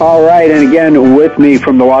 All right, and again, with me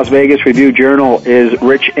from the Las Vegas Review-Journal is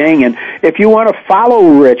Rich Eng. And if you want to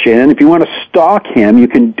follow Rich if you want to stalk him, you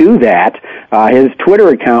can do that. His Twitter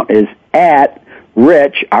account is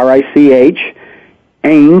 @Rich, R-I-C-H,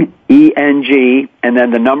 Eng, E-N-G, and then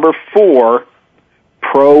the number 4,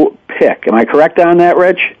 Pro Pick. Am I correct on that,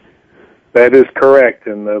 Rich? That is correct,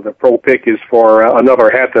 and the Pro Pick is for another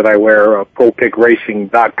hat that I wear,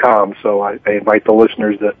 ProPickRacing.com. So I invite the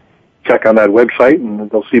listeners to check on that website, and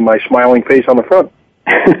they'll see my smiling face on the front.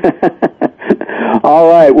 All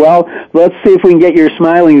right. Well, let's see if we can get your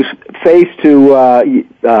smiling face to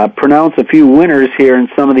pronounce a few winners here in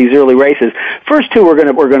some of these early races. First two, we're going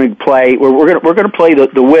to play. We're going to play the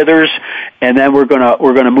Withers, and then we're going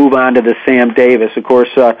to move on to the Sam Davis. Of course,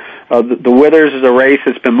 the Withers is a race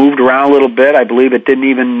that's been moved around a little bit. I believe it didn't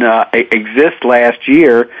even exist last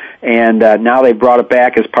year, and now they brought it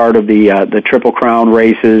back as part of the Triple Crown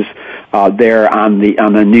races there on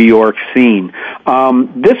the New York scene.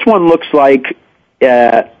 This one looks like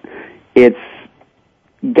it's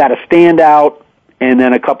got a standout and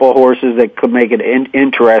then a couple of horses that could make it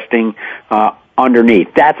interesting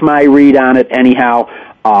underneath. That's my read on it. Anyhow,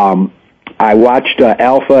 I watched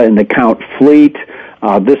Alpha in the Count Fleet.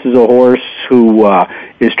 This is a horse who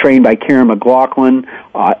is trained by Karen McLaughlin,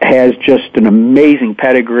 has just an amazing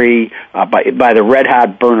pedigree by the Red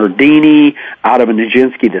Hot Bernardini out of a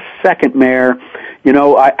Nijinsky, the second mare. You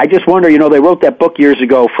know, I just wonder, they wrote that book years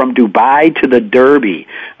ago, From Dubai to the Derby.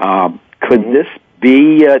 Could this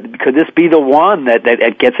be the one that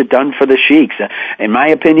gets it done for the Sheiks? In my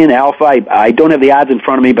opinion, Alpha, I don't have the odds in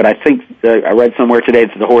front of me, but I think I read somewhere today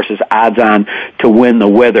that the horse is odds on to win the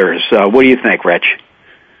Withers. What do you think, Rich?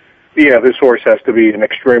 Yeah, this horse has to be an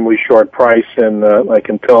extremely short price, and I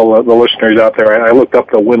can tell the listeners out there, I looked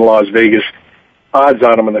up the Win Las Vegas odds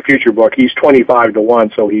on him in the future book. He's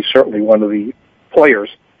 25-1, so he's certainly one of the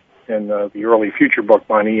players in the early future book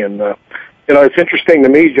money. And, it's interesting to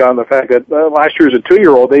me, John, the fact that last year as a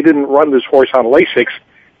 2-year-old, they didn't run this horse on Lasix,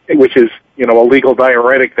 which is, a legal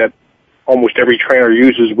diuretic that almost every trainer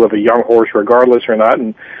uses with a young horse regardless or not.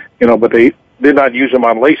 And, but they did not use him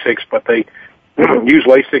on Lasix, but they used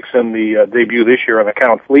Lasix in the debut this year on the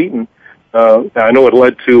Count Fleet, and I know it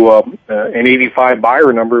led to an 85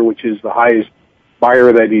 buyer number, which is the highest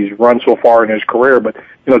buyer that he's run so far in his career. But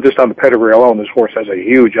just on the pedigree alone, this horse has a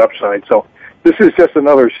huge upside. So this is just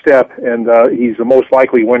another step, and he's the most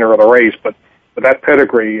likely winner of the race. But that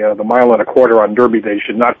pedigree, the 1.25 miles on Derby Day,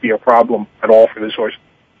 should not be a problem at all for this horse.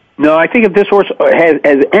 No, I think if this horse has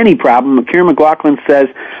any problem, Kieran McLaughlin says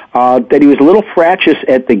that he was a little fractious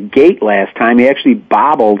at the gate last time. He actually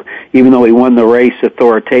bobbled, even though he won the race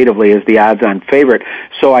authoritatively as the odds-on favorite.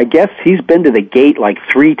 So I guess he's been to the gate like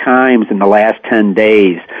 3 times in the last 10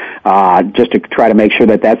 days, just to try to make sure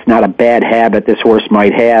that that's not a bad habit this horse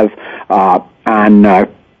might have on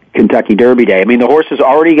Kentucky Derby Day. I mean, the horse has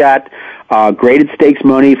already got graded stakes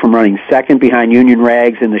money from running second behind Union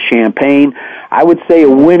Rags in the Champagne. I would say a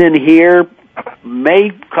win in here may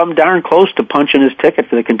come darn close to punching his ticket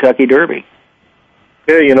for the Kentucky Derby.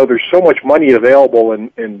 Yeah, there's so much money available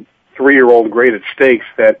in 3-year-old graded stakes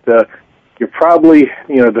that you probably,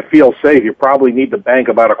 to feel safe, you probably need to bank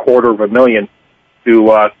about $250,000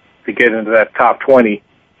 to get into that top 20.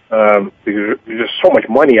 Because there's just so much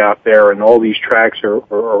money out there, and all these tracks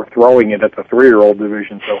are throwing it at the 3-year-old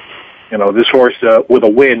division. So, this horse with a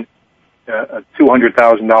win, a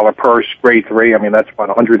 $200,000 purse, grade 3. I mean, that's about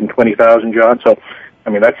 $120,000, John. So, I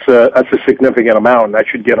mean, that's a significant amount, and that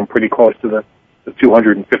should get him pretty close to the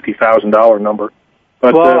 $250,000 number.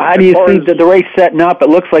 But, well, how do you see the race setting up? It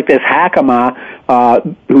looks like this Hakama,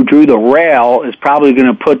 who drew the rail, is probably going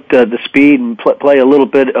to put the speed and play a little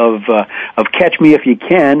bit of Catch Me If You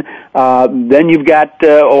Can. Then you've got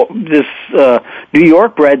this New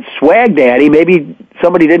York bred Swag Daddy. Maybe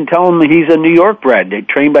somebody didn't tell him he's a New York bred. They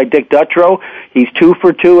trained by Dick Dutrow. He's 2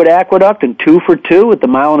 for 2 at Aqueduct and 2 for 2 at the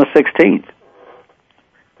 1 1/16.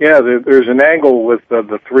 Yeah, there's an angle with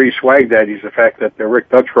the 3 Swag Daddies, the fact that Rick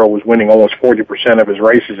Dutrow was winning almost 40% of his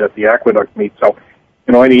races at the Aqueduct meet. So,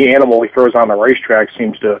 any animal he throws on the racetrack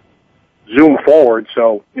seems to zoom forward.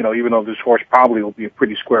 So, even though this horse probably will be a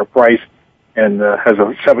pretty square price and has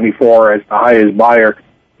a 74 as the highest buyer,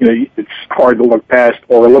 it's hard to look past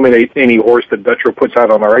or eliminate any horse that Dutrow puts out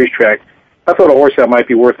on the racetrack I thought a horse that might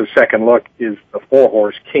be worth a second look is the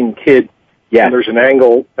 4-horse King Kid. Yeah. And there's an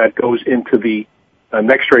angle that goes into the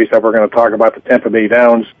next race that we're going to talk about, the Tampa Bay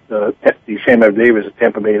Downs, the Sam F. Davis at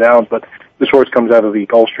Tampa Bay Downs. But this horse comes out of the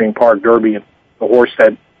Gulfstream Park Derby, and the horse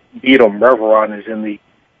that beat him, Reveron, is in the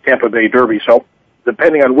Tampa Bay Derby. So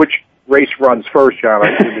depending on which race runs first, John,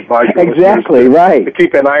 I would advise you exactly right to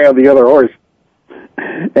keep an eye on the other horse.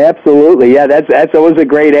 Absolutely, yeah. That's always a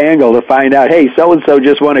great angle to find out. Hey, so and so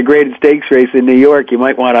just won a graded stakes race in New York. You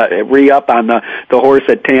might want to re-up on the horse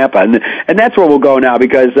at Tampa, and that's where we'll go now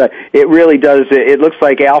because it really does. It looks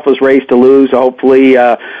like Alpha's race to lose. Hopefully,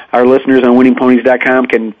 our listeners on WinningPonies.com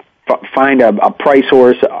can find a price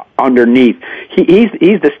horse underneath. He's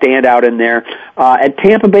the standout in there. At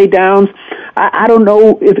Tampa Bay Downs, I don't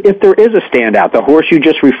know if there is a standout. The horse you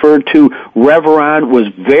just referred to, Reveron, was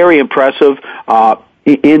very impressive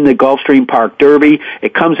in the Gulfstream Park Derby.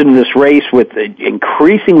 It comes into this race with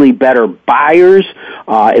increasingly better buyers.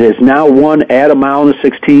 It has now won at a mile and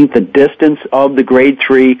 16th, the distance of the Grade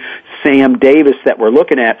 3 Sam Davis that we're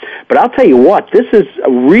looking at. But I'll tell you what, this is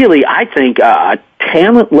really, I think, a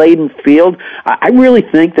talent-laden field. I really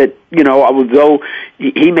think that, although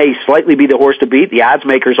he may slightly be the horse to beat, the odds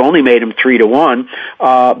makers only made him 3-1,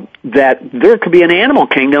 that there could be an animal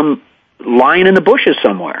kingdom lying in the bushes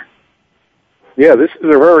somewhere. Yeah, this is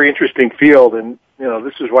a very interesting field, and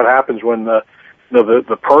this is what happens when the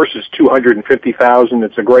purse is $250,000.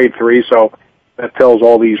 It's a Grade 3, so that tells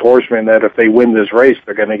all these horsemen that if they win this race,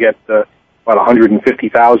 they're going to get about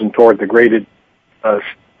 $150,000 toward the graded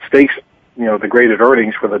stakes, the graded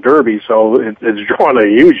earnings for the Derby. So it's drawn a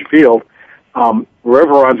huge field.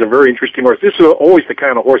 Reveron's a very interesting horse. This is always the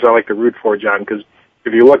kind of horse I like to root for, John, because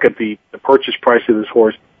if you look at the purchase price of this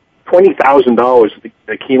horse, $20,000 at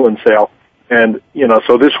the Keeneland sale. And,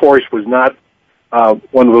 so this horse was not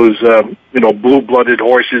one of those, blue-blooded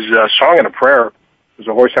horses. Song and a Prayer was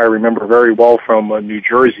a horse I remember very well from New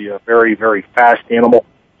Jersey, a very, very fast animal.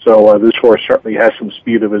 So this horse certainly has some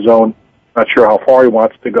speed of his own. Not sure how far he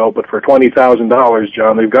wants to go, but for $20,000,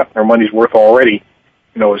 John, they've gotten their money's worth already,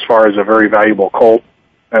 as far as a very valuable colt.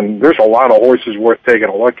 And there's a lot of horses worth taking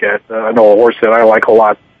a look at. I know a horse that I like a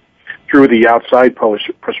lot through the outside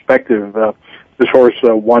perspective. This horse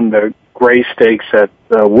won the Gray Stakes at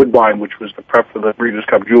Woodbine, which was the prep for the Breeders'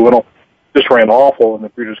 Cup Juvenile. Just ran awful in the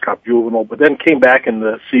Breeders' Cup Juvenile, but then came back in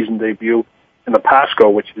the season debut in the Pasco,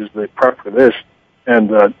 which is the prep for this,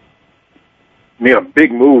 and made a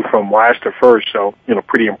big move from last to first, so,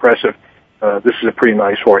 pretty impressive. This is a pretty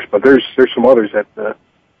nice horse, but there's some others that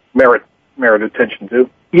merit attention, too.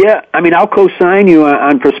 Yeah, I'll co-sign you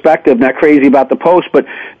on perspective, not crazy about the post, but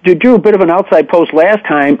drew a bit of an outside post last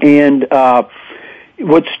time, and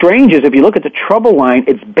what's strange is if you look at the trouble line,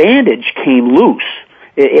 its bandage came loose.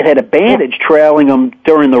 It had a bandage trailing him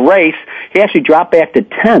during the race. He actually dropped back to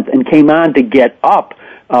 10th and came on to get up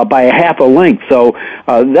by a half a length. So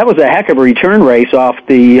that was a heck of a return race off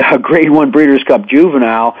the Grade 1 Breeders' Cup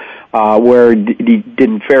Juvenile, where he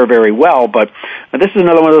didn't fare very well. But this is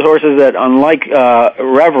another one of those horses that, unlike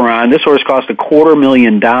Reveron, this horse cost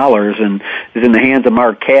 $250,000 and is in the hands of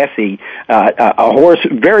Mark Cassey, a horse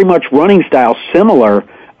very much running style similar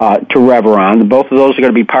to Reveron. Both of those are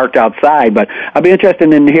going to be parked outside, but I'll be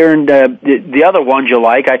interested in hearing the other ones you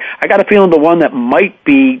like. I got a feeling the one that might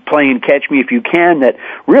be playing Catch Me If You Can that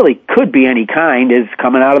really could be any kind is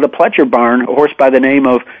coming out of the Pletcher barn, a horse by the name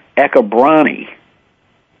of Ekabrani.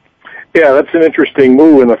 Yeah, that's an interesting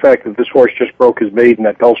move in the fact that this horse just broke his maiden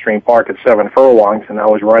at Gulfstream Park at 7 furlongs and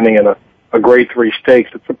now is running in a Grade 3 stakes.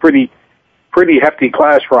 It's a pretty hefty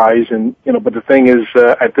class rise, and but the thing is,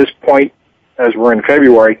 at this point, as we're in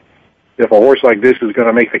February, if a horse like this is going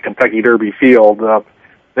to make the Kentucky Derby field,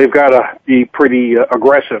 they've got to be pretty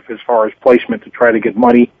aggressive as far as placement to try to get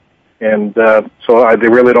money. And so they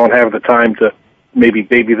really don't have the time to maybe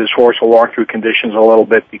baby this horse along through conditions a little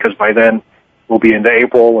bit, because by then we'll be into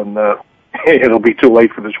April and it'll be too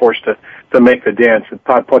late for this horse to make the dance. And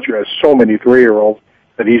Todd Pletcher has so many 3-year-olds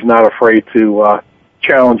that he's not afraid to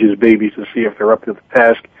challenge his babies to see if they're up to the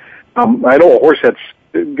task. I know a horse that's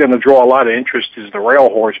going to draw a lot of interest is the Rail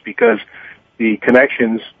horse, because the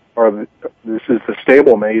connections are this is the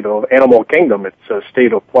stablemate of Animal Kingdom. It's a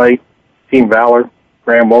State of Play, Team Valor,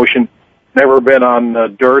 Grand Motion, never been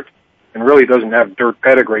on dirt, and really doesn't have dirt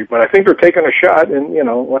pedigree. But I think they're taking a shot, and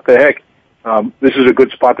what the heck. This is a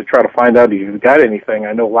good spot to try to find out if you've got anything.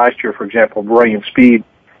 I know last year, for example, Brilliant Speed,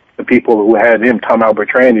 the people who had him, Tom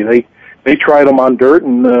Albertrandi, they tried him on dirt,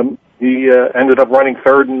 and he ended up running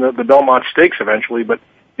third in the Belmont Stakes eventually, but,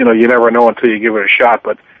 you never know until you give it a shot.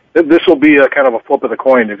 But this will be a kind of a flip of the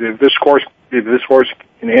coin. If this horse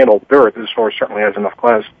can handle dirt, this horse certainly has enough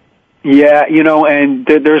class. Yeah, and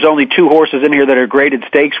there's only 2 horses in here that are graded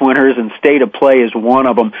stakes winners, and State of Play is one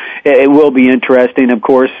of them. It will be interesting. Of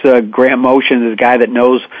course, Grant Motion is a guy that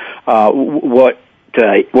knows what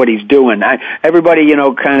he's doing. Everybody,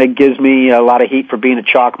 kind of gives me a lot of heat for being a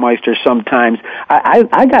chalkmeister sometimes.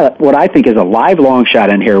 I got what I think is a live long shot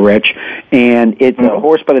in here, Rich, and it's a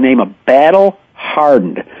horse by the name of Battle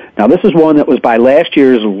Hardened. Now, this is one that was by last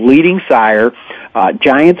year's leading sire,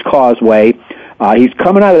 Giants Causeway. He's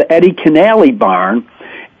coming out of the Eddie Canale barn,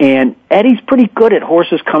 and Eddie's pretty good at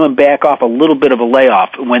horses coming back off a little bit of a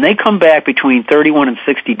layoff. When they come back between 31 and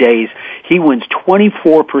 60 days, he wins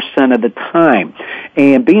 24% of the time.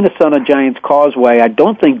 And being a son of Giants Causeway, I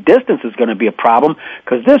don't think distance is going to be a problem,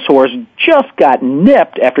 because this horse just got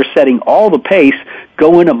nipped after setting all the pace,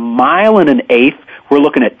 going 1 mile and an eighth. We're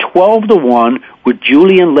looking at 12-1 with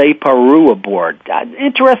Julien Leparoux aboard.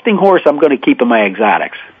 Interesting horse. I'm going to keep in my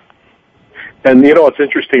exotics. And, it's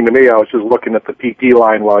interesting to me, I was just looking at the PT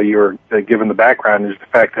line while you were giving the background, is the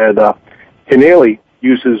fact that Canale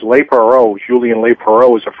uses Leparoux, Julien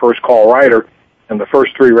Leparoux, as a first-call rider. And the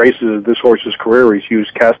first 3 races of this horse's career, he's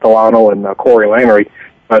used Castellano and Corey Lanery.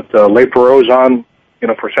 But Leparoux's on,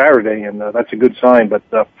 for Saturday, and that's a good sign. But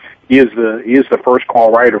he is the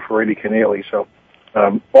first-call rider for Eddie Canale. So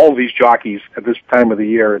all of these jockeys at this time of the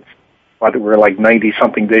year, we're like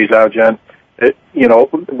 90-something days out, Jen.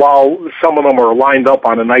 While some of them are lined up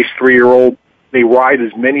on a nice 3-year-old, they ride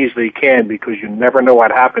as many as they can, because you never know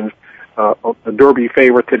what happens. The Derby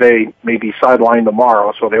favorite today may be sidelined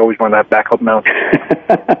tomorrow, so they always want that backup mount.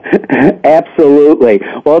 Absolutely.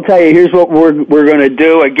 Well, I'll tell you, here's what we're going to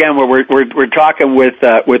do. Again, we're talking with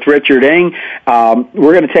Richard Eng.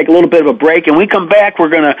 We're going to take a little bit of a break, and when we come back, we're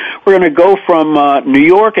going to go from New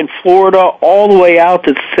York and Florida all the way out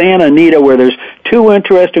to Santa Anita, where there's 2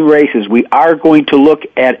 interesting races. We are going to look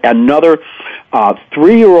at another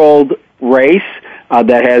 3-year-old race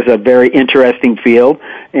that has a very interesting field.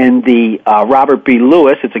 In the Robert B.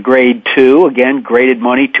 Lewis, it's a grade 2, again, graded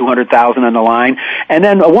money, $200,000 on the line. And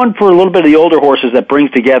then one for a little bit of the older horses that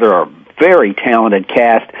brings together a very talented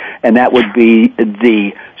cast, and that would be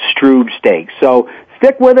the Strub Stakes. So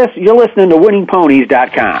stick with us. You're listening to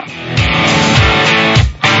WinningPonies.com.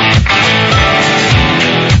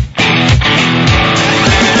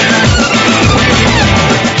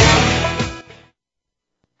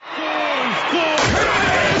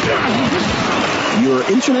 Your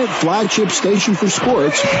internet flagship station for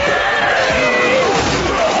sports.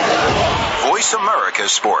 Voice America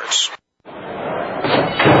Sports.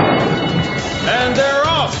 And they're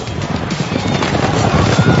off.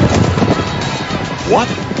 What?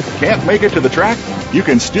 Can't make it to the track? You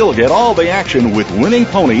can still get all the action with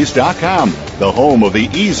WinningPonies.com, the home of the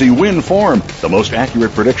easy win form, the most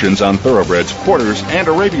accurate predictions on thoroughbreds, quarters, and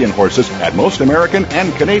Arabian horses at most American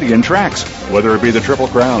and Canadian tracks. Whether it be the Triple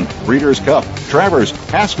Crown, Breeders' Cup, Travers,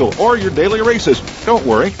 Haskell, or your daily races, don't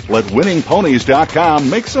worry. Let WinningPonies.com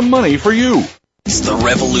make some money for you. It's The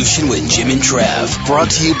Revolution with Jim and Trav, brought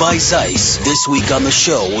to you by Zeiss. This week on the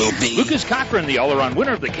show will be Lucas Cochran, the all-around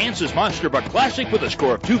winner of the Kansas Monster Buck Classic with a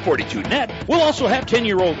score of 242 net. We'll also have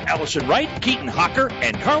 10-year-old Allison Wright, Keaton Hocker,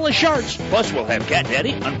 and Carla Schartz. Plus, we'll have Cat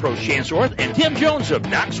Daddy, Unpro Chansworth, and Tim Jones of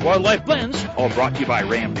Knox Wildlife Blends, all brought to you by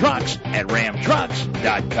Ram Trucks at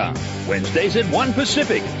ramtrucks.com. Wednesdays at 1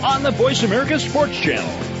 Pacific on the Voice America Sports Channel.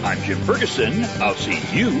 I'm Jim Ferguson. I'll see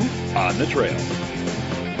you on the trail.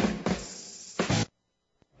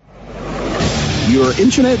 Your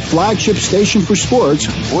internet flagship station for sports.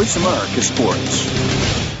 Voice America Sports.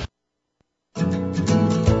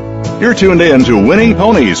 You're tuned in to Winning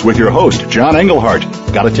Ponies with your host, John Englehart.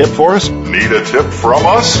 Got a tip for us? Need a tip from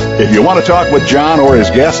us? If you want to talk with John or his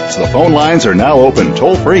guests, the phone lines are now open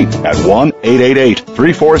toll-free at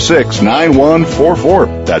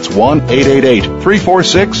 1-888-346-9144. That's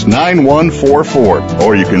 1-888-346-9144.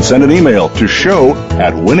 Or you can send an email to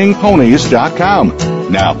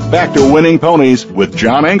show@winningponies.com. Now, back to Winning Ponies with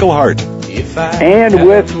John Englehart. And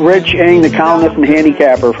with Rich Eng, the columnist and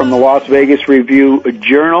handicapper from the Las Vegas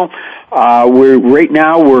Review-Journal.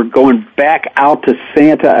 We're going back out to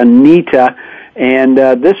Santa Anita, and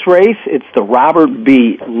this race, it's the Robert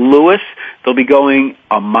B. Lewis. They'll be going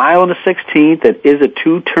 1 mile and a 16th. It is a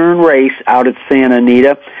 2-turn race out at Santa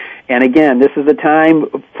Anita. And again, this is the time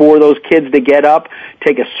for those kids to get up,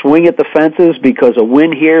 take a swing at the fences, because a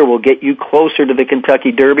win here will get you closer to the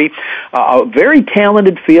Kentucky Derby. A very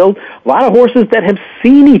talented field. A lot of horses that have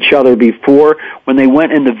seen each other before when they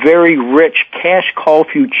went in the very rich Cash Call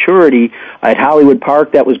Futurity at Hollywood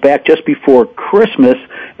Park. That was back just before Christmas.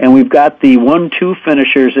 and we've got the 1-2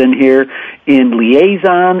 finishers in here in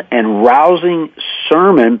Liaison and Rousing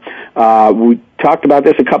Sermon. We talked about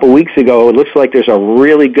this a couple weeks ago. It looks like there's a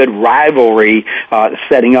really good rivalry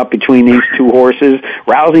setting up between these two horses.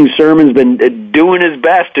 Rousing Sermon's been doing his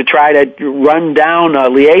best to try to run down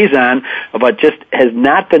Liaison, but just has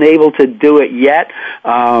not been able to do it yet.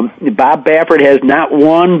 Bob Baffert has not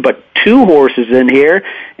one, but 2 horses in here,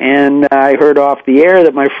 and I heard off the air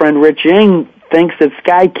that my friend Rich Eng thinks that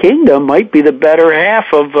Sky Kingdom might be the better half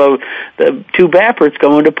of the 2 Bafferts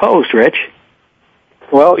going to post, Rich.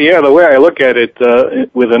 Well, yeah, the way I look at it,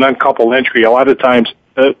 with an uncoupled entry, a lot of times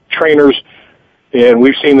trainers, and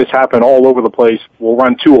we've seen this happen all over the place, will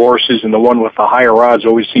run 2 horses, and the one with the higher odds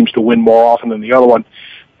always seems to win more often than the other one.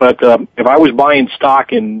 But if I was buying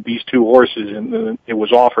stock in these 2 horses and it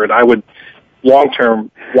was offered, I would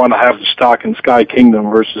long-term want to have the stock in Sky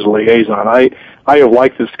Kingdom versus Liaison. I have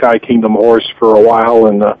liked the Sky Kingdom horse for a while,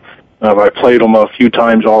 and I played him a few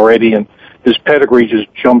times already, and his pedigree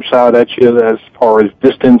just jumps out at you as far as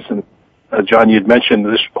distance. And John, you'd mentioned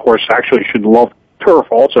this horse actually should love turf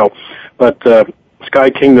also, but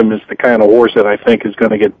Sky Kingdom is the kind of horse that I think is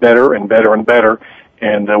going to get better and better and better,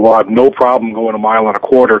 and will have no problem going 1.25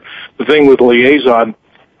 miles. The thing with Liaison,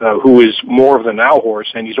 who is more of the now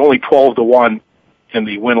horse, and he's only 12-1 in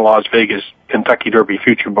the Win Las Vegas Kentucky Derby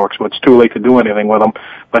future book, so it's too late to do anything with him.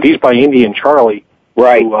 But he's by Indian Charlie,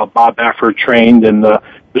 right? Who Bob Baffert trained, and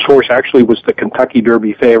this horse actually was the Kentucky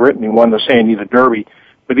Derby favorite, and he won the Santa Anita Derby.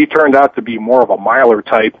 But he turned out to be more of a miler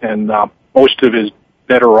type, and most of his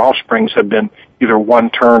better offsprings have been either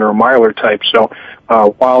one-turn or miler type. So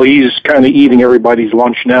while he's kind of eating everybody's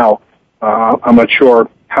lunch now, I'm not sure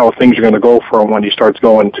how things are going to go for him when he starts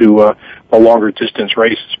going to the longer distance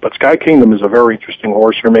races. But Sky Kingdom is a very interesting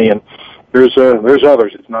horse for me, and there's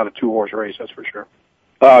others. It's not a 2-horse race, that's for sure.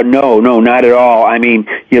 No, not at all. I mean,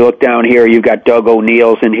 you look down here, you've got Doug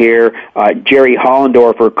O'Neill's in here. Jerry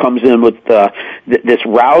Hollendorfer comes in with this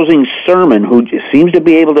Rousing Sermon, who seems to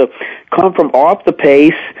be able to come from off the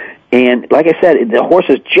pace. And like I said, the horse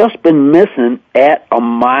has just been missing at 1.25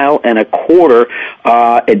 miles.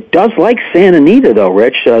 It does like Santa Anita, though,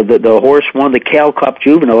 Rich. The horse won the Cal Cup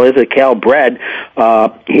Juvenile, is a Cal bred.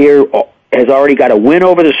 Here has already got a win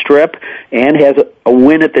over the strip and has a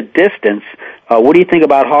win at the distance. What do you think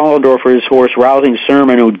about Hollendorfer's horse, Rousing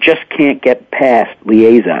Sermon, who just can't get past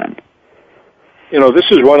Liaison? You know, this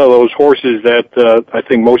is one of those horses that I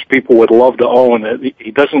think most people would love to own.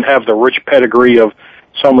 He doesn't have the rich pedigree of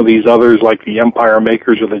some of these others, like the Empire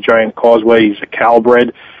Makers or the Giant Causeway. He's a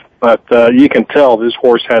Calbred, but you can tell this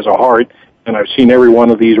horse has a heart, and I've seen every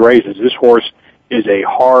one of these races. This horse is a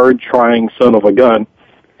hard-trying son of a gun,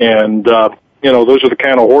 and you know, those are the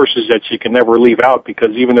kind of horses that you can never leave out,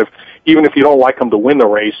 because even if you don't like them to win the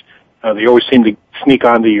race, they always seem to sneak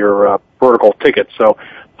onto your vertical ticket. So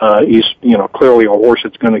he's, you know, clearly a horse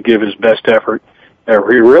that's going to give his best effort. He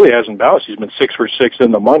really hasn't bounced. He's been 6 for 6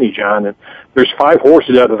 in the money, John, and there's 5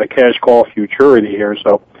 horses out of the cash call futurity here.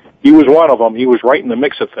 So he was one of them. He was right in the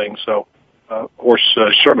mix of things. So horse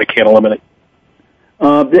certainly can't eliminate.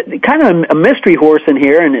 Kind of a mystery horse in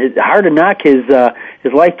here, and it's hard to knock his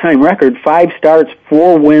lifetime record. 5 starts,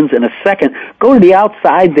 4 wins, and a second. Go to the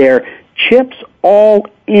outside there. Chips all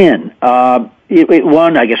in. It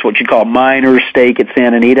won, I guess, what you call minor stake at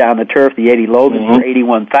Santa Anita on the turf, the 80 Logan for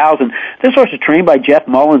 $81,000. This horse is trained by Jeff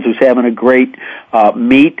Mullins, who's having a great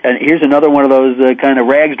meet. And here's another one of those kind of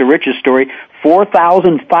rags to riches story.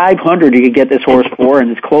 $4,500 you could get this horse for, and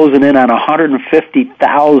it's closing in on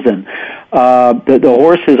 $150,000. The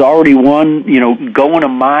horse has already won, you know, going a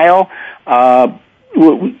mile.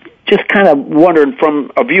 Just kind of wondering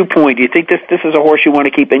from a viewpoint, do you think this is a horse you want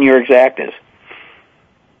to keep in your exactas?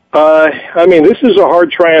 I mean, this is a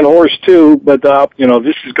hard-trying horse, too, but, you know,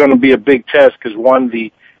 this is going to be a big test, because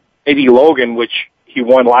the 80 Logan, which he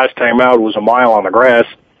won last time out, was a mile on the grass.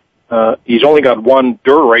 He's only got one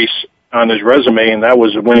dirt race on his resume, and that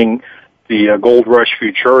was winning the Gold Rush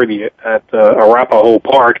Futurity at Arapahoe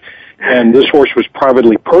Park. And this horse was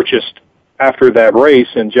privately purchased after that race,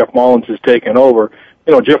 and Jeff Mullins has taken over.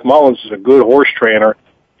 You know, Jeff Mullins is a good horse trainer,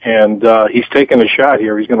 and he's taking a shot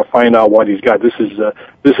here. He's going to find out what he's got. This is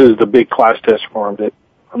the big class test for him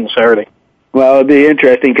on Saturday. Well, it'd be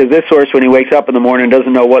interesting, because this horse, when he wakes up in the morning,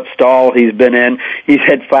 doesn't know what stall he's been in. He's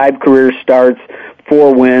had 5 career starts,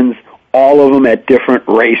 4 wins, all of them at different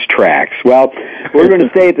racetracks. Well, we're going to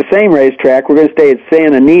stay at the same racetrack. We're going to stay at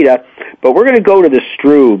Santa Anita, but we're going to go to the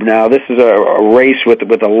Strub. Now, this is a race with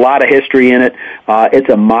a lot of history in it. It's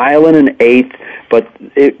 1 mile and an eighth, but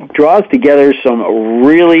it draws together some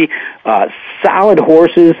really solid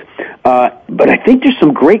horses. But I think there's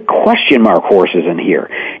some great question mark horses in here.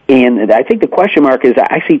 And I think the question mark is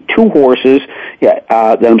I see two horses that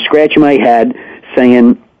I'm scratching my head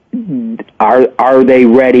saying, are they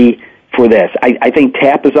ready for this? I think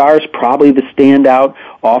Tapazar is probably the standout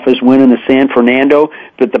off his win in the San Fernando.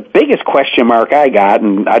 But the biggest question mark I got,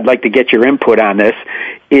 and I'd like to get your input on this,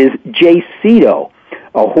 is Jaycedo,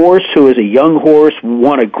 a horse who is a young horse,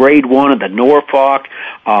 won a Grade 1 at the Norfolk,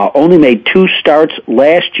 only made 2 starts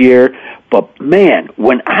last year. But, man,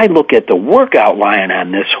 when I look at the workout line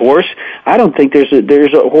on this horse, I don't think there's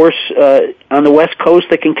a horse on the West Coast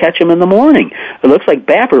that can catch him in the morning. It looks like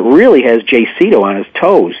Baffert really has Jaycedo on his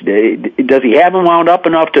toes. Does he have him wound up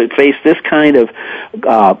enough to face this kind of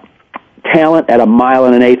talent at 1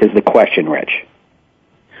 1/8 is the question, Rich.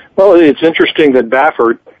 Well, it's interesting that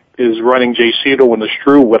Baffert is running Jaycedo in the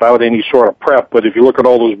Strub without any sort of prep, but if you look at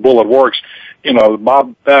all those bullet works,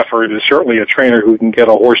 Bob Baffert is certainly a trainer who can get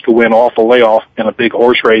a horse to win off the layoff in a big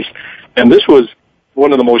horse race. And this was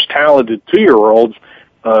one of the most talented 2-year-olds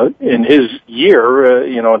in his year,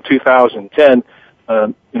 in 2010,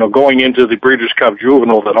 going into the Breeders' Cup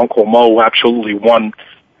Juvenile that Uncle Mo absolutely won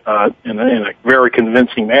in a very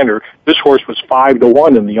convincing manner. This horse was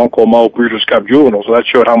 5-1 in the Uncle Mo Breeders' Cup Juvenile, so that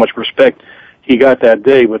showed how much respect he got that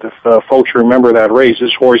day. But if folks remember that race,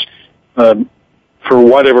 this horse, for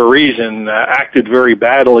whatever reason, acted very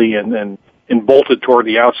badly and bolted toward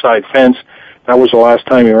the outside fence. That was the last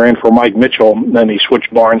time he ran for Mike Mitchell. Then he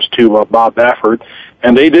switched barns to Bob Baffert.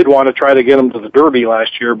 And they did want to try to get him to the Derby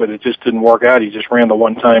last year, but it just didn't work out. He just ran the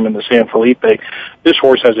one time in the San Felipe. This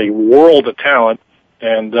horse has a world of talent,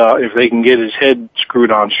 and if they can get his head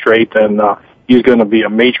screwed on straight, then he's going to be a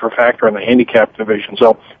major factor in the handicap division.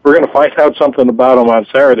 So we're going to find out something about him on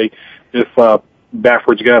Saturday if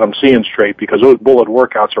Baffert's got him seeing straight, because those bullet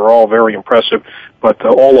workouts are all very impressive, but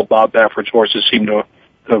all of Bob Baffert's horses seem to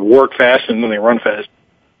work fast and then they run fast.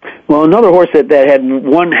 Well, another horse that had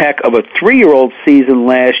one heck of a 3-year-old season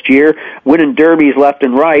last year, winning derbies left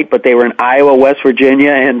and right, but they were in Iowa, West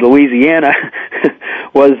Virginia, and Louisiana,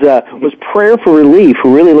 was Prayer for Relief,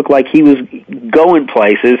 who really looked like he was going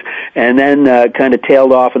places, and then kind of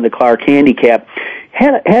tailed off in the Clark Handicap.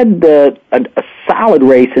 Had a solid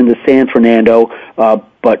race in the San Fernando,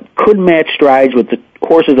 but couldn't match strides with the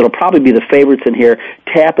horses that'll probably be the favorites in here,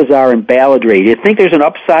 Tapazar and Balladry. Do you think there's an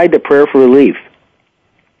upside to Prayer for Relief?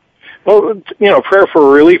 Well, Prayer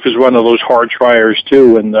for Relief is one of those hard triers,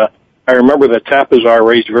 too, and I remember that Tapazar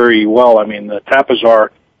raced very well. I mean, the Tapazar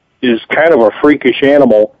is kind of a freakish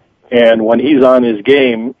animal, and when he's on his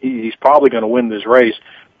game, he's probably going to win this race,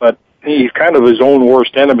 but he's kind of his own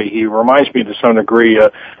worst enemy. He reminds me to some degree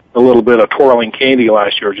a little bit of Twirling Candy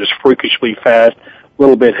last year, just freakishly fast, a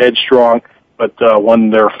little bit headstrong, but when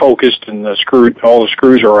they're focused and all the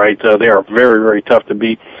screws are right, they are very, very tough to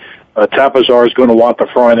beat. Tapazar is going to want the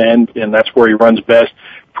front end, and that's where he runs best.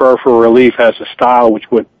 Prayer for Relief has a style which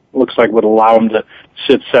looks like would allow him to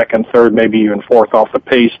sit second, third, maybe even fourth off the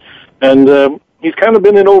pace. And he's kind of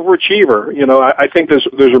been an overachiever. I think there's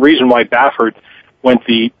a reason why Baffert went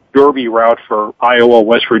the Derby route for Iowa,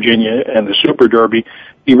 West Virginia, and the Super Derby.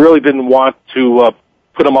 He really didn't want to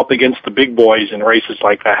put him up against the big boys in races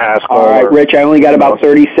like the Haskell. All right, Rich, I only got about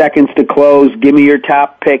 30 seconds to close. Give me your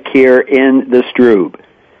top pick here in the Strub.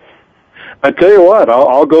 I tell you what,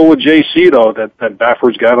 I'll go with Jaycedo. That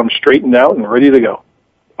Baffert's got him straightened out and ready to go.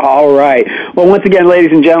 All right. Well, once again, ladies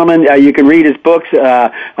and gentlemen, you can read his books,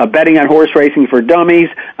 Betting on Horse Racing for Dummies,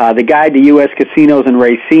 The Guide to U.S. Casinos and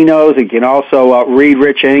Racinos. You can also read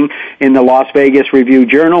Rich Eng in the Las Vegas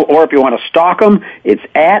Review-Journal, or if you want to stalk him, it's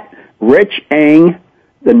at Rich Eng,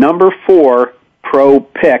 4 Pro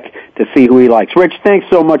Pick, to see who he likes. Rich, thanks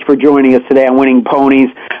so much for joining us today on Winning Ponies.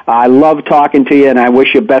 I love talking to you, and I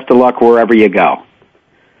wish you best of luck wherever you go.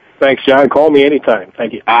 Thanks, John. Call me anytime.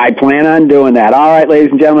 Thank you. I plan on doing that. All right,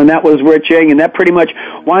 ladies and gentlemen, that was Rich Eng, and that pretty much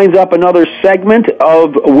winds up another segment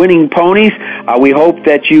of Winning Ponies. We hope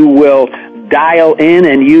that you will dial in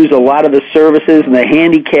and use a lot of the services and the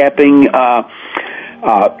handicapping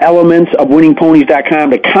elements of winningponies.com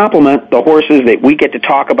to complement the horses that we get to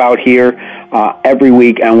talk about here every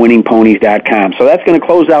week on winningponies.com. So that's going to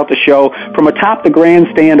close out the show. From atop the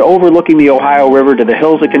grandstand overlooking the Ohio River to the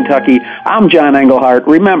hills of Kentucky, I'm John Englehart.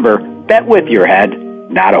 Remember, bet with your head,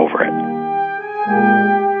 not over it.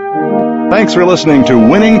 Thanks for listening to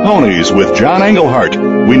Winning Ponies with John Englehart.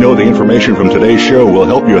 We know the information from today's show will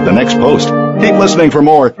help you at the next post. Keep listening for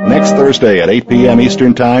more next Thursday at 8 p.m.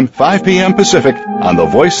 Eastern Time, 5 p.m. Pacific on the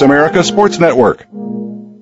Voice America Sports Network.